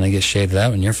just going to get shaded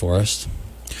out in your forest.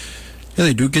 Yeah,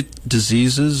 they do get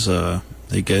diseases.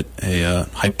 They get a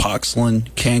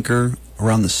hypoxylin canker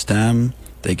around the stem.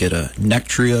 They get a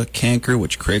nectria canker,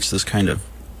 which creates this kind of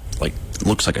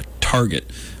looks like a target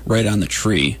right on the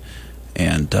tree,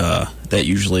 and that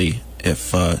usually,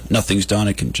 if nothing's done,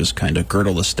 it can just kind of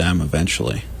girdle the stem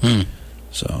eventually.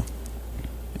 So.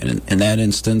 And in that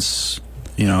instance,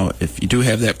 if you do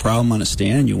have that problem on a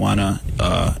stand, you wanna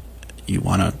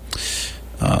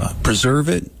preserve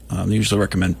it. I usually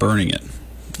recommend burning it.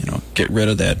 Get rid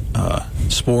of that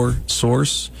spore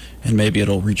source, and maybe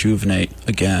it'll rejuvenate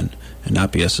again and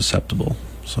not be as susceptible.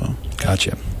 So,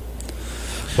 gotcha.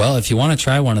 Well, if you want to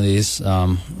try one of these,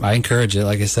 I encourage it.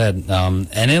 Like I said,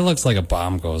 and it looks like a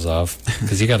bomb goes off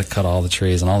because you got to cut all the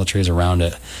trees and all the trees around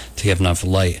it to give enough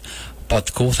light. But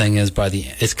the cool thing is,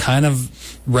 it's kind of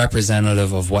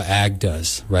representative of what ag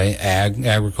does, right?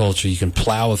 Agriculture, you can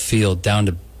plow a field down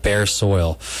to bare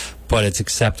soil, but it's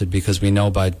accepted because we know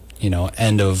by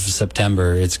end of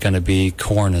September it's going to be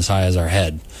corn as high as our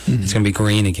head. Mm-hmm. It's going to be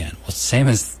green again. Well, same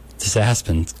as this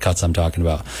aspen cuts I'm talking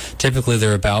about. Typically,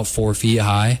 they're about 4 feet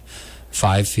high,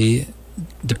 5 feet,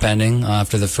 depending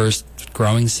after the first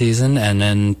growing season, and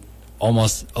then.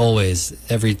 Almost always,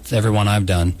 every one I've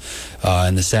done,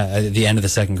 at the end of the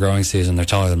second growing season, they're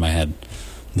taller than my head,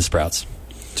 the sprouts.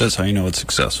 That's how you know it's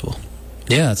successful.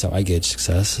 Yeah, that's how I gauge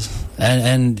success.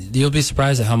 And you'll be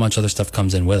surprised at how much other stuff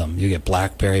comes in with them. You get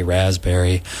blackberry,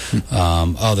 raspberry,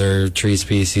 other tree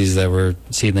species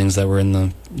seedlings that were in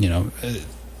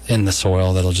the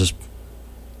soil that'll just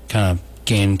kind of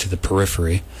gain to the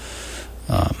periphery.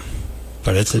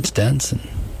 But it's dense and.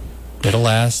 It'll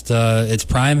last. It's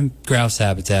prime grouse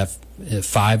habitat at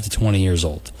 5 to 20 years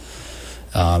old.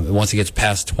 Once it gets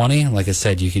past 20, like I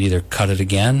said, you could either cut it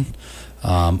again,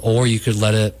 or you could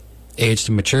let it age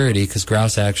to maturity, because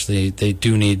grouse they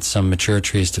do need some mature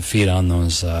trees to feed on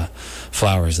those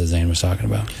flowers that Zane was talking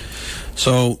about.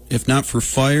 So, if not for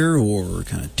fire or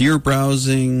kind of deer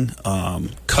browsing,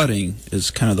 cutting is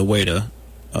kind of the way to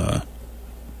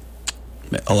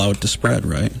allow it to spread,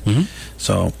 right? Mm-hmm.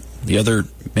 So. The other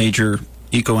major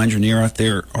eco-engineer out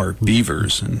there are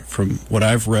beavers, and from what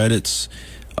I've read, it's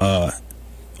 1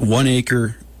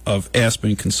 acre of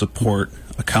aspen can support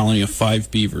a colony of 5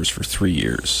 beavers for 3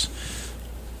 years.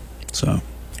 So,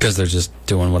 because they're just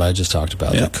doing what I just talked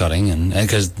about, they're cutting, and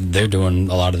because they're doing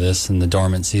a lot of this in the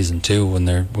dormant season too, when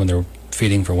they're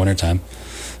feeding for wintertime,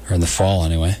 or in the fall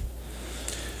anyway.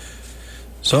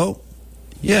 So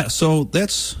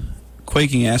that's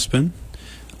quaking aspen.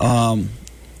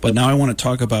 But now I want to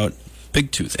talk about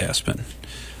big-tooth aspen.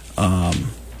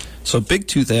 So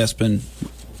big-tooth aspen,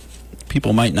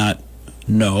 people might not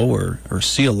know or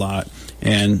see a lot,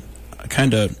 and I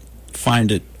kind of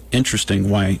find it interesting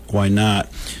why not.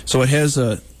 So it has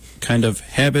a kind of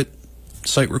habit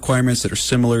site requirements that are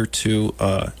similar to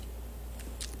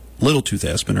little-tooth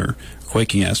aspen or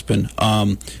quaking aspen,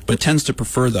 but it tends to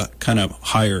prefer the kind of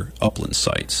higher upland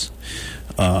sites.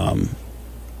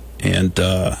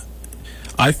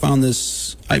 I found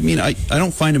this, I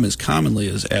don't find them as commonly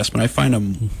as aspen. I find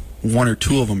them 1 or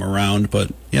 2 of them around,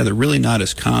 but yeah, they're really not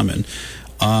as common.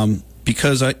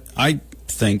 Because I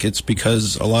think it's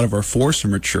because a lot of our forests are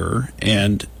mature,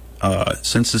 and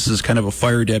since this is kind of a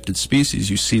fire-adapted species,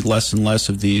 you see less and less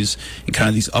of these in kind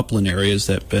of these upland areas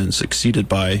that have been succeeded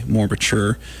by more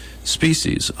mature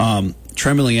species.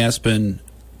 Trembling aspen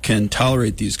can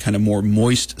tolerate these kind of more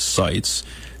moist sites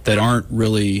that aren't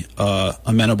really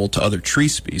amenable to other tree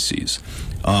species.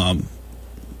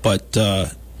 But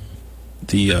the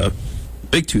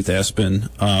big-tooth aspen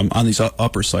on these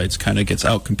upper sites kind of gets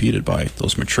out-competed by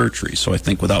those mature trees. So I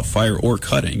think without fire or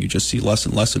cutting, you just see less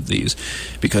and less of these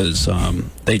because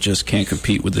they just can't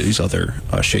compete with these other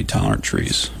shade-tolerant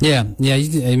trees. Yeah.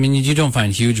 I mean, you don't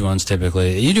find huge ones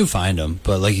typically. You do find them,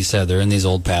 but like you said, they're in these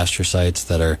old pasture sites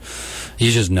that are,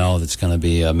 you just know that's going to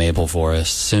be a maple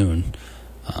forest soon.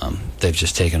 They've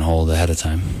just taken hold ahead of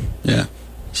time. Yeah.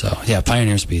 So, yeah,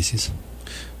 pioneer species.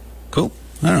 Cool.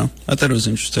 I don't know. I thought it was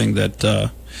interesting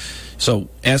that so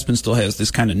aspen still has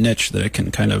this kind of niche that it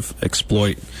can kind of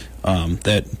exploit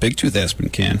that big-tooth aspen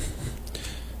can.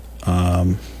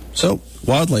 So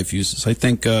wildlife uses. I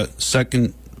think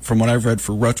second, from what I've read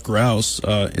for ruffed grouse,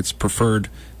 it's preferred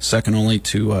second only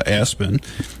to aspen.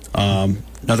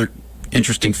 Another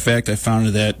interesting fact I found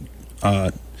is that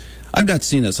I've not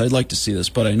seen this. I'd like to see this,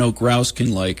 but I know grouse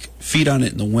can like feed on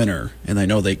it in the winter, and I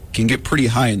know they can get pretty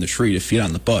high in the tree to feed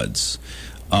on the buds.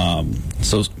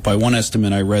 So by one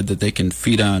estimate, I read that they can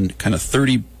feed on kind of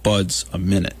 30 buds a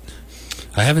minute.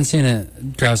 I haven't seen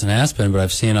it grouse and aspen, but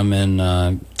I've seen them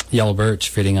in yellow birch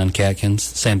feeding on catkins.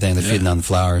 Same thing, they're feeding on the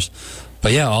flowers.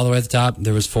 But yeah, all the way at the top,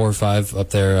 there was 4 or 5 up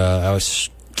there.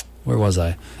 Where was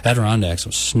I? Adirondacks. I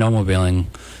was snowmobiling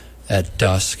at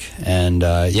dusk, and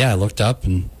I looked up,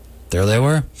 and there they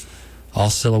were, all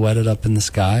silhouetted up in the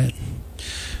sky.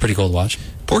 Pretty cool to watch.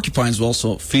 Porcupines will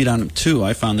also feed on them too.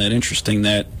 I found that interesting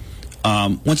that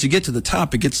once you get to the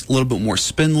top, it gets a little bit more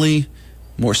spindly,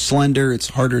 more slender. It's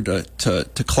harder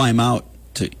to climb out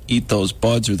to eat those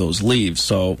buds or those leaves.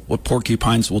 So what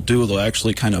porcupines will do, they'll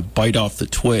actually kind of bite off the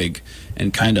twig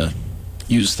and kind of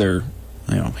use their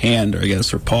hand, or I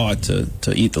guess, or paw to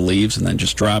eat the leaves and then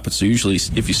just drop it. So usually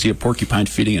if you see a porcupine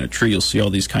feeding in a tree, you'll see all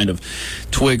these kind of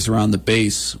twigs around the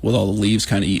base with all the leaves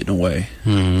kind of eaten away.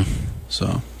 Mm-hmm. So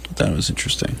I thought it was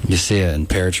interesting. You see it in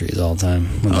pear trees all the time.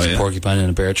 When there's a porcupine in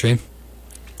a pear tree,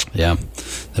 yeah,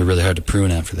 they're really hard to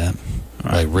prune after that.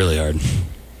 Right. Like really hard.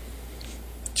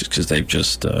 Just because they've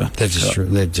destroyed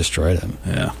it.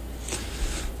 Yeah.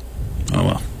 Oh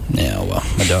well. Yeah. Oh well.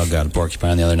 My dog got a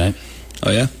porcupine the other night.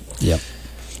 Oh yeah. Yep.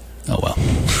 Oh well.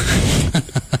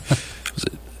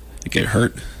 Did it get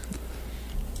hurt?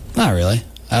 Not really.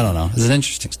 I don't know. It's an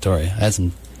interesting story. I had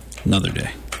some another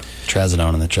day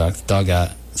trazodone in the truck. The dog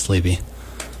got sleepy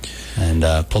and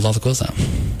pulled all the clothes out.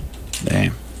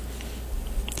 Damn.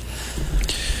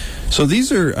 So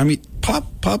these are,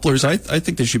 poplars, I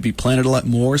think they should be planted a lot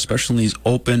more, especially in these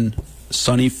open,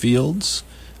 sunny fields,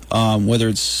 whether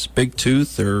it's big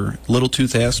tooth or little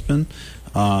tooth aspen.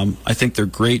 I think they're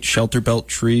great shelter belt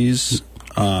trees.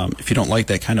 If you don't like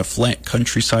that kind of flat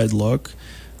countryside look,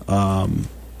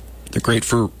 they're great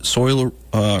for soil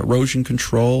erosion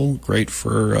control, great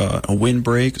for a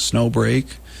windbreak, a snow break.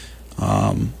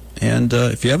 And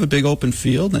if you have a big open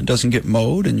field and it doesn't get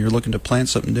mowed and you're looking to plant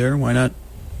something there, why not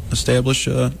establish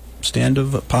a stand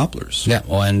of poplars? Yeah,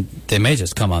 well, and they may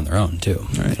just come on their own too.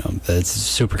 Right. It's a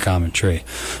super common tree.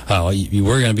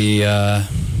 We're going to be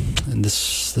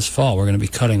this fall. We're going to be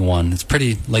cutting one. It's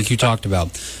pretty, like you talked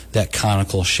about, that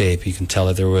conical shape. You can tell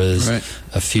that there was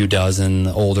a few dozen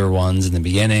older ones in the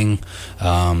beginning,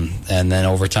 and then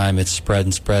over time it's spread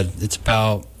and spread. It's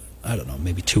about, I don't know,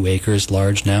 maybe 2 acres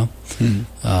large now.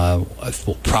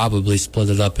 We'll probably split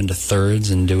it up into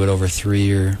thirds and do it over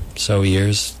 3 or so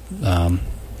years.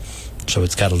 So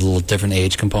it's got a little different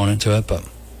age component to it, but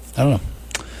I don't know.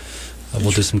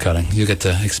 We'll do some cutting. You get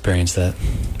to experience that.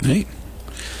 Neat.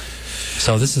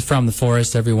 So this is From the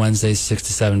Forest. Every Wednesday, 6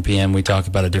 to 7 p.m. we talk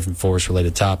about a different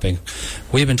forest-related topic.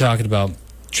 We've been talking about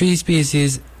tree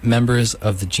species, members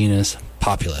of the genus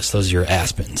Populus. Those are your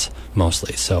aspens,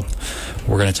 mostly. So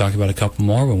we're going to talk about a couple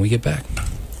more when we get back.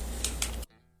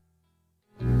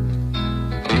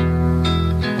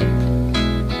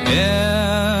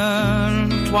 In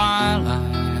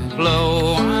twilight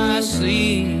glow I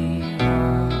see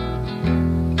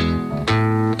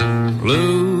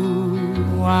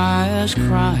blue eyes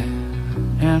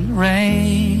crying in the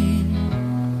rain.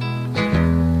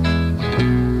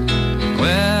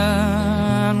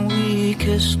 When we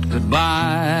kissed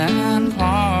goodbye and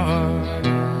parted,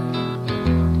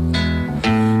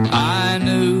 I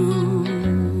knew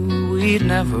we'd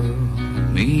never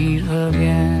meet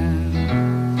again.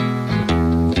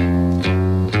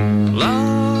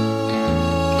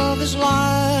 Love is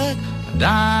like a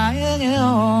dying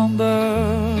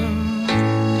ember,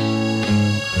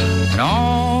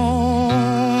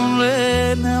 only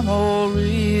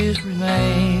memories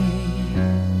remain.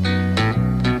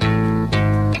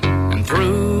 And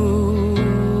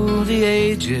through the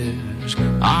ages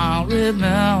I'll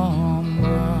remember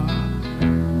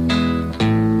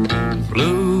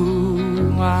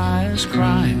blue eyes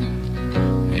crying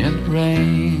in the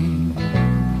rain.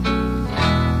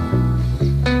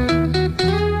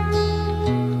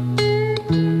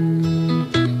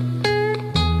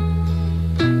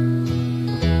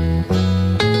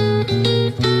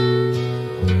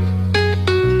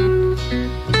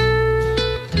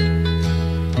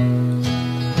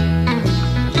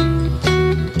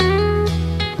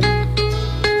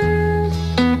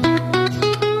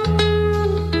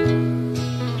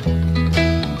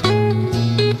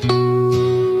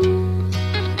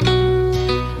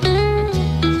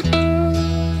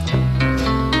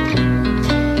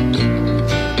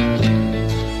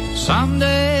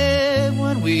 Someday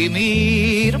when we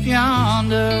meet up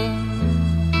yonder,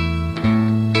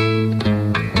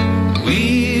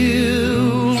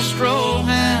 we'll stroll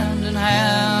hand in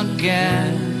hand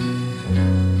again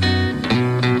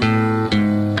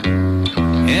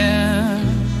in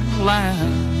a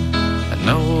land that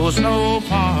knows no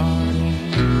parting.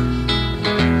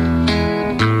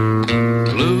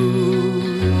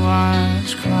 Blue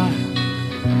eyes crying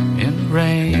in the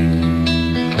rain.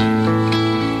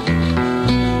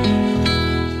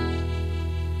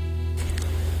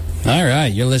 All right,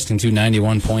 you're listening to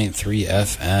 91.3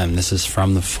 FM. This is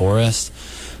From the Forest.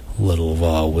 Little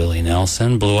Willie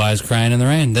Nelson, Blue Eyes Crying in the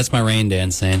Rain. That's my rain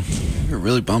dance, Zane. You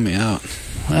really bummed me out.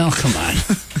 Well, come on.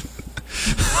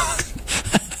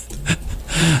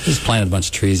 I just planted a bunch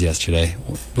of trees yesterday,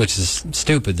 which is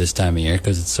stupid this time of year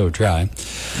because it's so dry.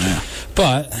 Yeah.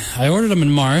 But I ordered them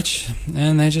in March,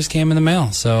 and they just came in the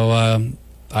mail. So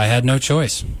I had no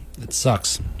choice. It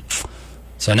sucks.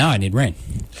 So now I need rain.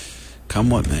 Come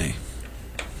what may.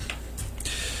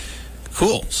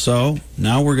 Cool. So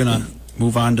now we're going to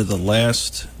move on to the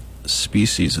last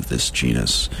species of this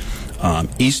genus,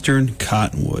 Eastern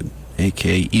Cottonwood,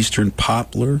 a.k.a. Eastern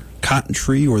Poplar, cotton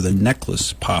tree, or the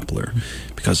necklace poplar,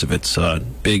 because of its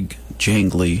big,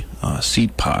 jangly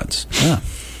seed pods. Yeah.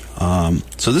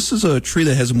 So this is a tree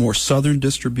that has a more southern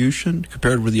distribution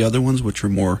compared with the other ones, which are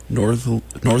more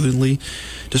northerly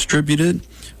distributed.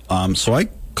 So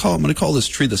I'm going to call this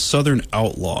tree the Southern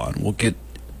Outlaw, and we'll get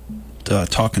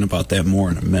talking about that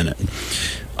more in a minute.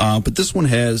 But this one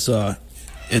has,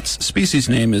 its species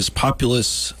name is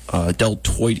Populus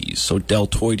deltoides, so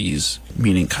deltoides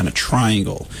meaning kind of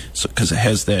triangle, so because it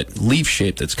has that leaf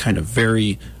shape that's kind of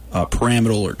very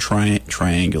pyramidal or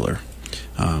triangular.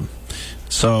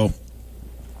 So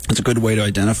it's a good way to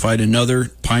identify it. Another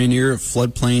pioneer of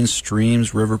floodplains,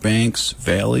 streams, riverbanks,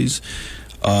 valleys.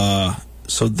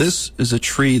 So this is a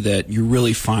tree that you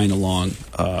really find along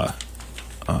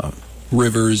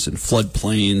rivers and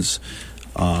floodplains.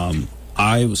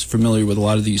 I was familiar with a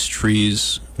lot of these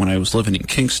trees when I was living in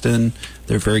Kingston.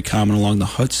 They're very common along the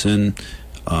Hudson.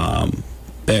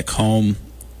 Back home,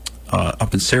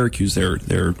 up in Syracuse,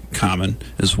 they're common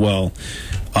as well.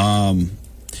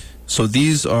 So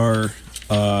these are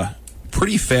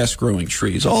pretty fast-growing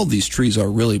trees. All of these trees are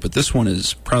really, but this one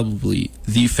is probably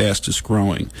the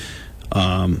fastest-growing.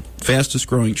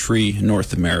 Fastest-growing tree in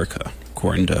North America,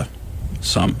 according to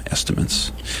some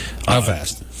estimates. How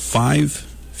fast? 5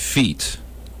 feet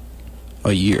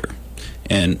a year,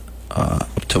 and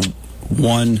up to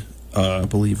I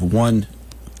believe 1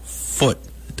 foot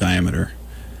diameter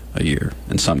a year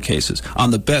in some cases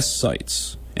on the best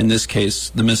sites. In this case,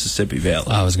 the Mississippi Valley.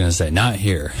 I was going to say, not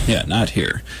here. Yeah, not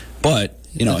here, but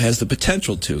it has the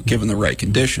potential to, given the right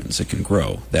conditions, it can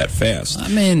grow that fast. I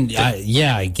mean,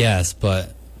 I guess,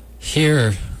 but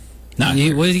here,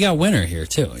 you got winter here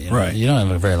too. Right. You don't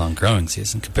have a very long growing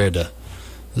season compared to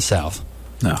the South.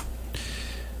 No.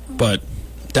 But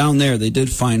down there, they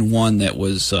did find one that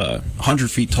was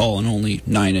 100 feet tall and only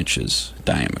 9 inches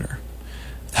diameter.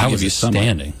 How was it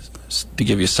standing? To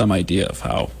give you some idea of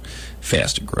how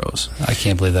fast it grows. I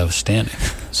can't believe that was standing.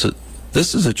 So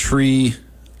this is a tree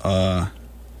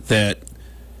that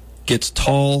gets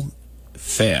tall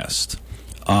fast.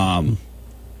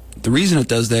 The reason it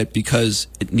does that because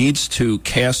it needs to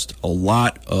cast a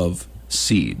lot of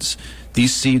seeds.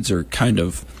 These seeds are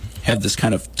have this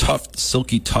kind of tuft,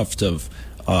 silky tuft of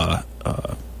kind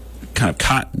of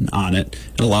cotton on it.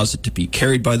 It allows it to be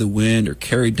carried by the wind or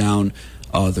carried down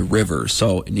the river.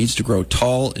 So it needs to grow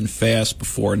tall and fast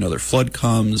before another flood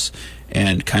comes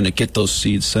and kind of get those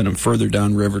seeds, send them further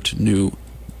down river to new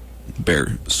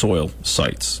bare soil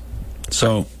sites.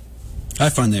 So I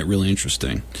find that really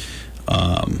interesting.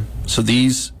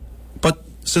 But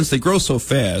since they grow so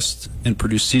fast and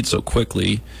produce seeds so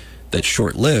quickly, that's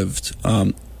short-lived.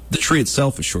 The tree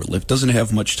itself is short-lived, doesn't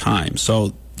have much time.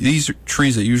 So these are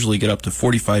trees that usually get up to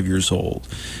 45 years old.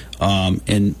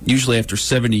 And usually after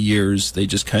 70 years, they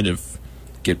just kind of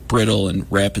get brittle and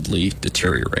rapidly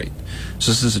deteriorate.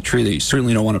 So this is a tree that you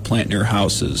certainly don't want to plant near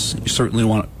houses. You certainly don't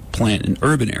want to plant in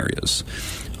urban areas.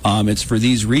 It's for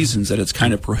these reasons that it's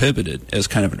kind of prohibited as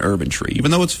kind of an urban tree,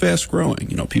 even though it's fast-growing.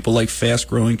 You know, people like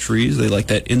fast-growing trees. They like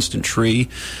that instant tree.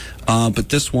 But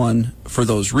this one, for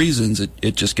those reasons,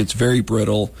 it just gets very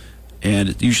brittle, and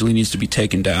it usually needs to be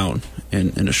taken down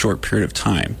in a short period of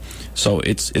time. So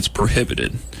it's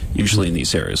prohibited usually in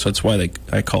these areas. So that's why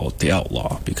I call it the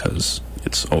outlaw, because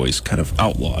it's always kind of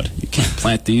outlawed. You can't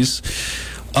plant these.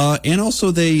 And also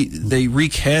they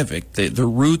wreak havoc. The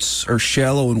roots are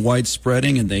shallow and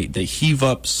wide-spreading, and they heave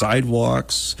up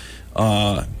sidewalks.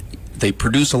 They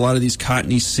produce a lot of these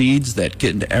cottony seeds that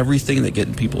get into everything. They get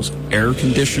in people's air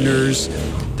conditioners.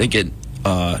 They get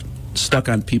stuck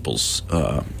on people's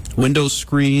window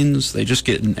screens. They just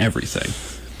get in everything.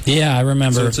 Yeah, I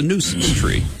remember. So it's a nuisance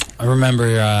tree. I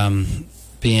remember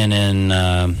being in,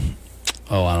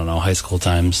 high school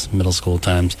times, middle school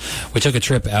times. We took a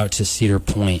trip out to Cedar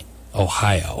Point,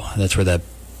 Ohio. That's where that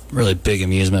really big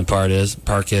amusement park is.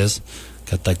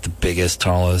 Got like the biggest,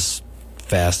 tallest,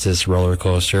 fastest roller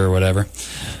coaster or whatever.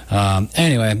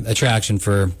 Anyway, attraction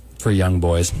for young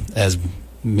boys, as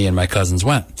me and my cousins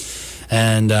went.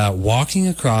 And walking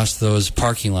across those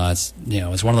parking lots,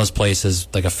 it's one of those places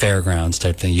like a fairgrounds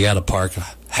type thing. You got to park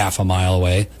half a mile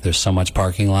away. There's so much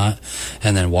parking lot,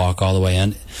 and then walk all the way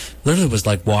in. Literally was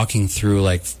like walking through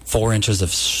like 4 inches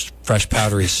of fresh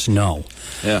powdery snow.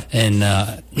 Yeah. In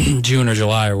June or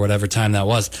July or whatever time that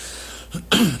was.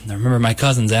 I remember my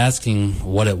cousins asking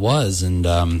what it was, and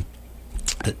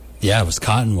it was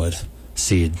cottonwood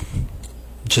seed,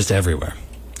 just everywhere.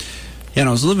 Yeah, and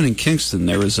I was living in Kingston.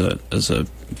 There was a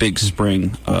big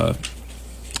spring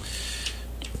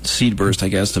seed burst, I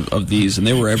guess, of these, and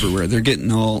they were everywhere. They're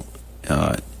getting all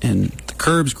in the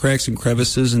curbs, cracks, and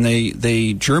crevices, and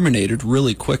they germinated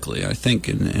really quickly. I think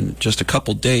in just a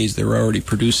couple days they were already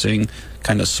producing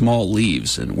kind of small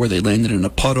leaves, and where they landed in a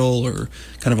puddle or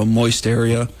kind of a moist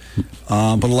area.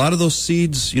 But a lot of those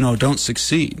seeds, don't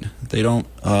succeed. They don't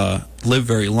live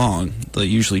very long. They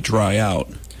usually dry out.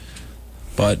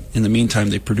 But in the meantime,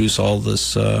 they produce all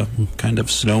this kind of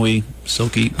snowy,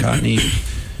 silky, cottony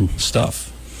stuff.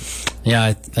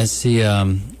 Yeah, I see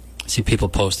people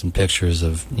posting pictures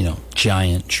of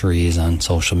giant trees on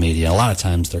social media. A lot of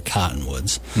times they're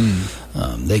cottonwoods.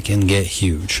 They can get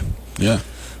huge. Yeah.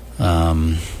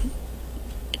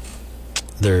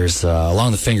 There's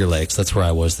along the Finger Lakes. That's where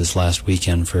I was this last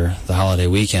weekend for the holiday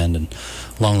weekend, and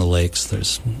along the lakes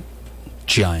there's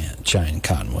giant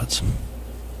cottonwoods.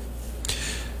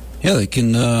 Yeah, they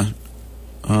can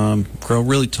grow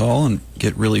really tall and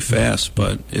get really fast,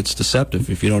 but it's deceptive.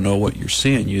 If you don't know what you're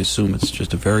seeing, you assume it's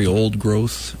just a very old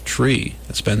growth tree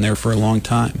that's been there for a long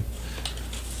time.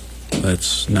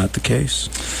 That's not the case.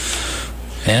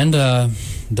 And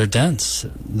they're dense.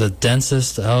 The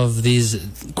densest of these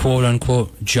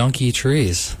quote-unquote junky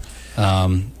trees.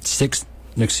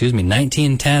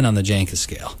 1910 on the Janka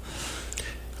scale.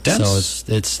 Dense. So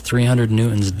it's 300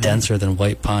 newtons denser than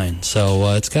white pine.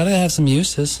 So it's got to have some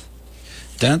uses.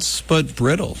 Dense but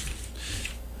brittle.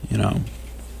 I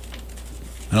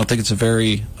don't think it's a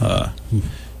very, I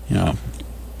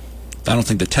don't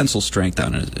think the tensile strength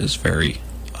on it is very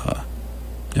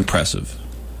impressive.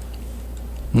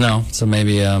 No, so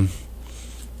maybe, I'm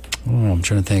trying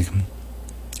to think.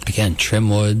 Again,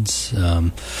 trimwoods.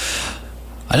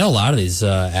 I know a lot of these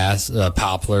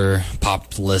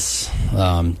Populus,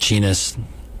 Genus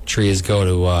trees go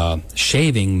to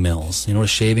shaving mills. You know what a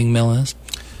shaving mill is?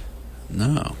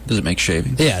 No. Does it make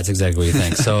shavings? Yeah, that's exactly what you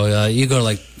think. So you go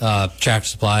to Tractor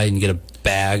Supply and you get a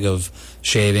bag of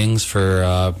shavings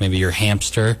for maybe your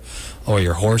hamster or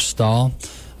your horse stall.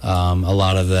 A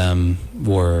lot of them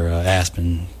were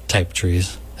aspen type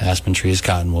trees,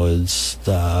 cottonwoods,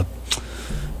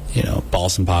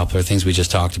 balsam poplar, things we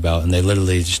just talked about, and they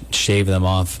literally just shave them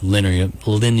off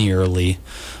linearly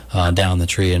down the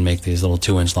tree and make these little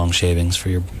 2-inch long shavings for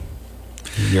your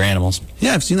animals.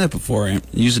 Yeah, I've seen that before.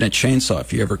 Using a chainsaw,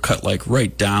 if you ever cut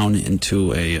right down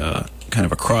into a kind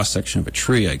of a cross section of a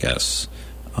tree, I guess,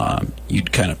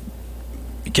 you'd kind of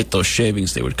get those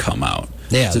shavings. They would come out.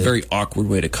 Yeah, it's a very awkward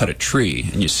way to cut a tree,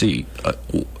 and you see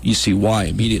why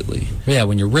immediately. Yeah,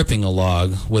 when you're ripping a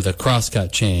log with a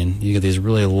crosscut chain, you get these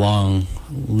really long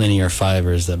linear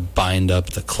fibers that bind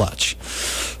up the clutch.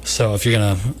 So if you're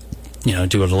gonna,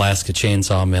 do an Alaska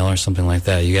chainsaw mill or something like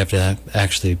that, you have to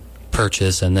actually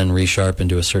purchase and then resharpen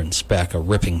to a certain spec, a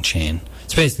ripping chain.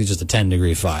 It's basically just a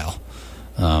 10-degree file,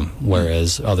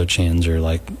 whereas other chains are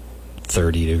like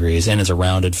 30 degrees, and it's a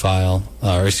rounded file,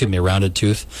 or excuse me, a rounded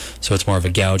tooth, so it's more of a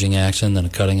gouging action than a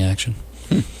cutting action.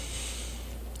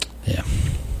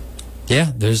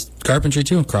 Yeah, there's carpentry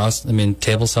too.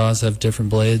 Table saws have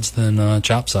different blades than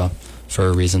chop saw for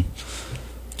a reason.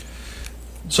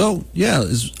 So,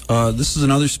 this is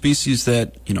another species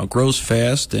that, grows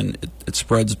fast, and it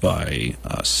spreads by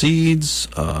seeds.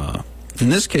 In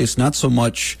this case, not so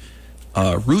much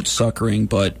root suckering,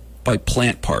 but by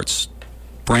plant parts.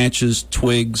 Branches,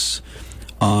 twigs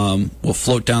will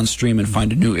float downstream and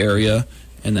find a new area,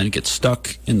 and then get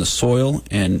stuck in the soil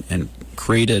and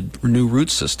create a new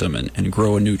root system and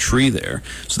grow a new tree there.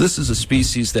 So this is a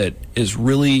species that is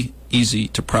really easy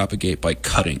to propagate by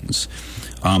cuttings.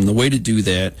 The way to do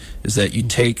that is that you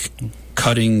take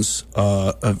cuttings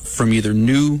from either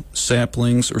new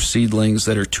saplings or seedlings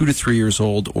that are 2 to 3 years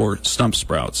old, or stump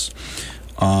sprouts,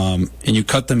 and you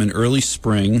cut them in early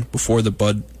spring before the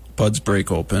buds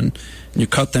break open, and you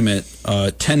cut them at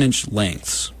 10-inch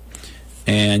lengths,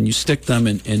 and you stick them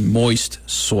in moist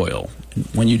soil. And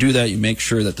when you do that, you make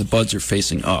sure that the buds are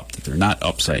facing up, that they're not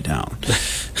upside down,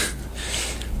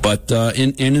 but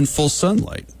in full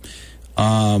sunlight.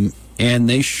 And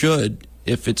they should,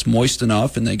 if it's moist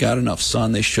enough and they got enough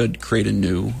sun, they should create a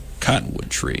new cottonwood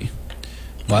tree.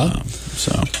 Well,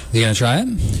 you gonna try it?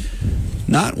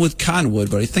 Not with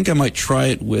cottonwood, but I think I might try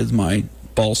it with my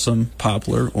balsam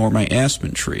poplar or my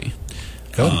aspen tree.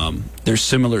 Cool. There's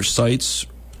similar sites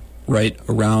right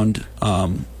around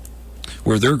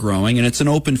where they're growing, and it's an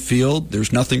open field.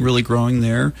 There's nothing really growing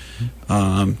there,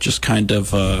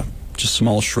 just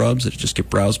small shrubs that just get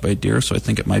browsed by deer. So I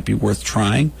think it might be worth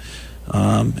trying,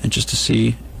 and just to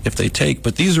see if they take.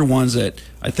 But these are ones that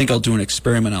I think I'll do an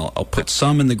experiment. I'll put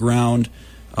some in the ground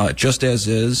just as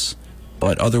is,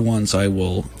 but other ones I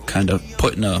will kind of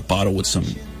put in a bottle with some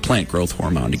plant growth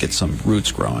hormone to get some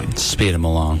roots growing. Speed them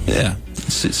along. Yeah,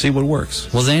 see what works.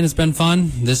 Well, Zane, it's been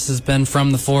fun. This has been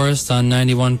From the Forest on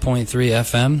 91.3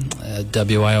 FM,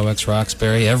 WIOX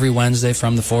Roxbury. Every Wednesday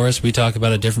from the forest, we talk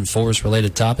about a different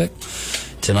forest-related topic.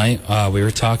 Tonight, we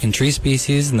were talking tree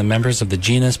species and the members of the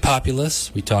genus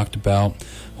Populus. We talked about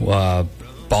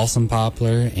balsam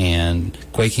poplar and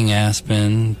quaking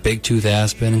aspen, big-tooth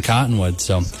aspen, and cottonwood.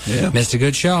 So, missed a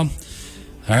good show. All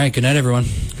right, good night, everyone.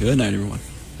 Good night, everyone.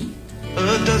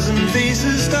 A dozen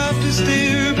faces stopped to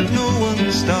stare, but no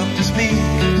one stopped to speak.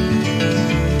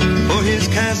 For his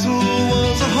castle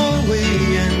was a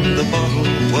hallway, and the bottle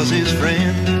was his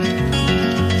friend.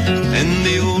 And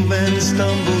the old man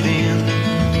stumbled in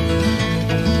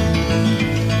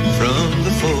from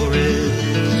the forest.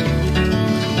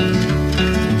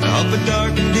 Up a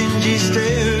dark and dingy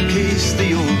staircase,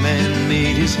 the old man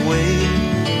made his way.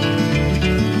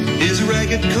 His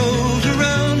ragged coat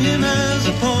around him as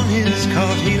upon his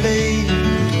cot he lay.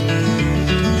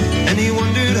 And he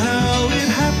wondered how it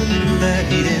happened that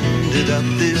he'd ended up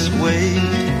this way,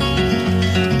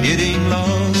 getting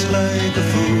lost like a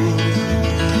fool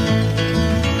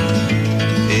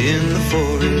in the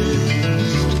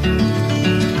forest.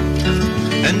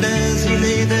 And as he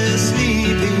lay there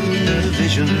sleeping, a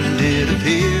vision did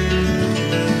appear.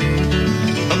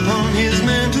 Upon his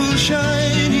mantle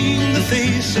shining the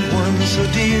face of one so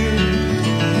dear,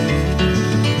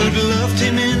 who'd loved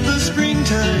him in the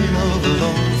springtime of a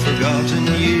long forgotten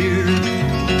year,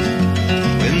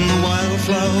 when the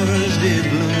wildflowers did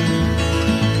bloom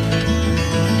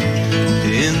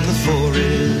in the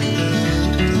forest.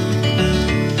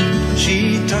 She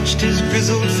touched his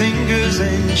grizzled fingers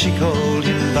and she called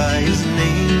him by his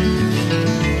name.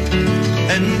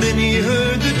 And then he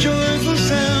heard the joyful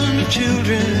sound of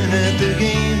children at their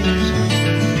games,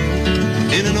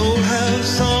 in an old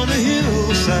house on a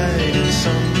hillside in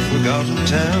some forgotten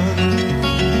town,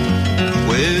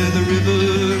 where the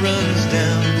river runs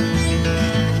down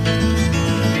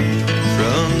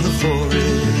from the forest.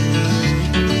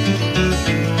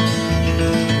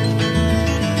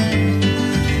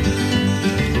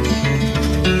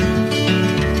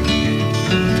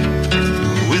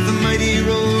 With a mighty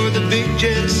roar, the big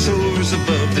jet soars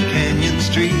above the canyon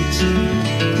streets,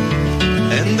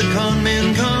 and the con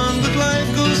men con, but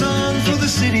life goes on, for the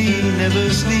city never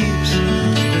sleeps.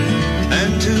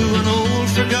 And to an old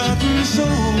forgotten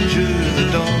soldier, the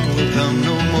dawn will come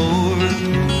no more,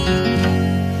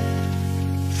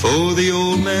 for the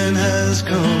old man has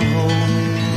come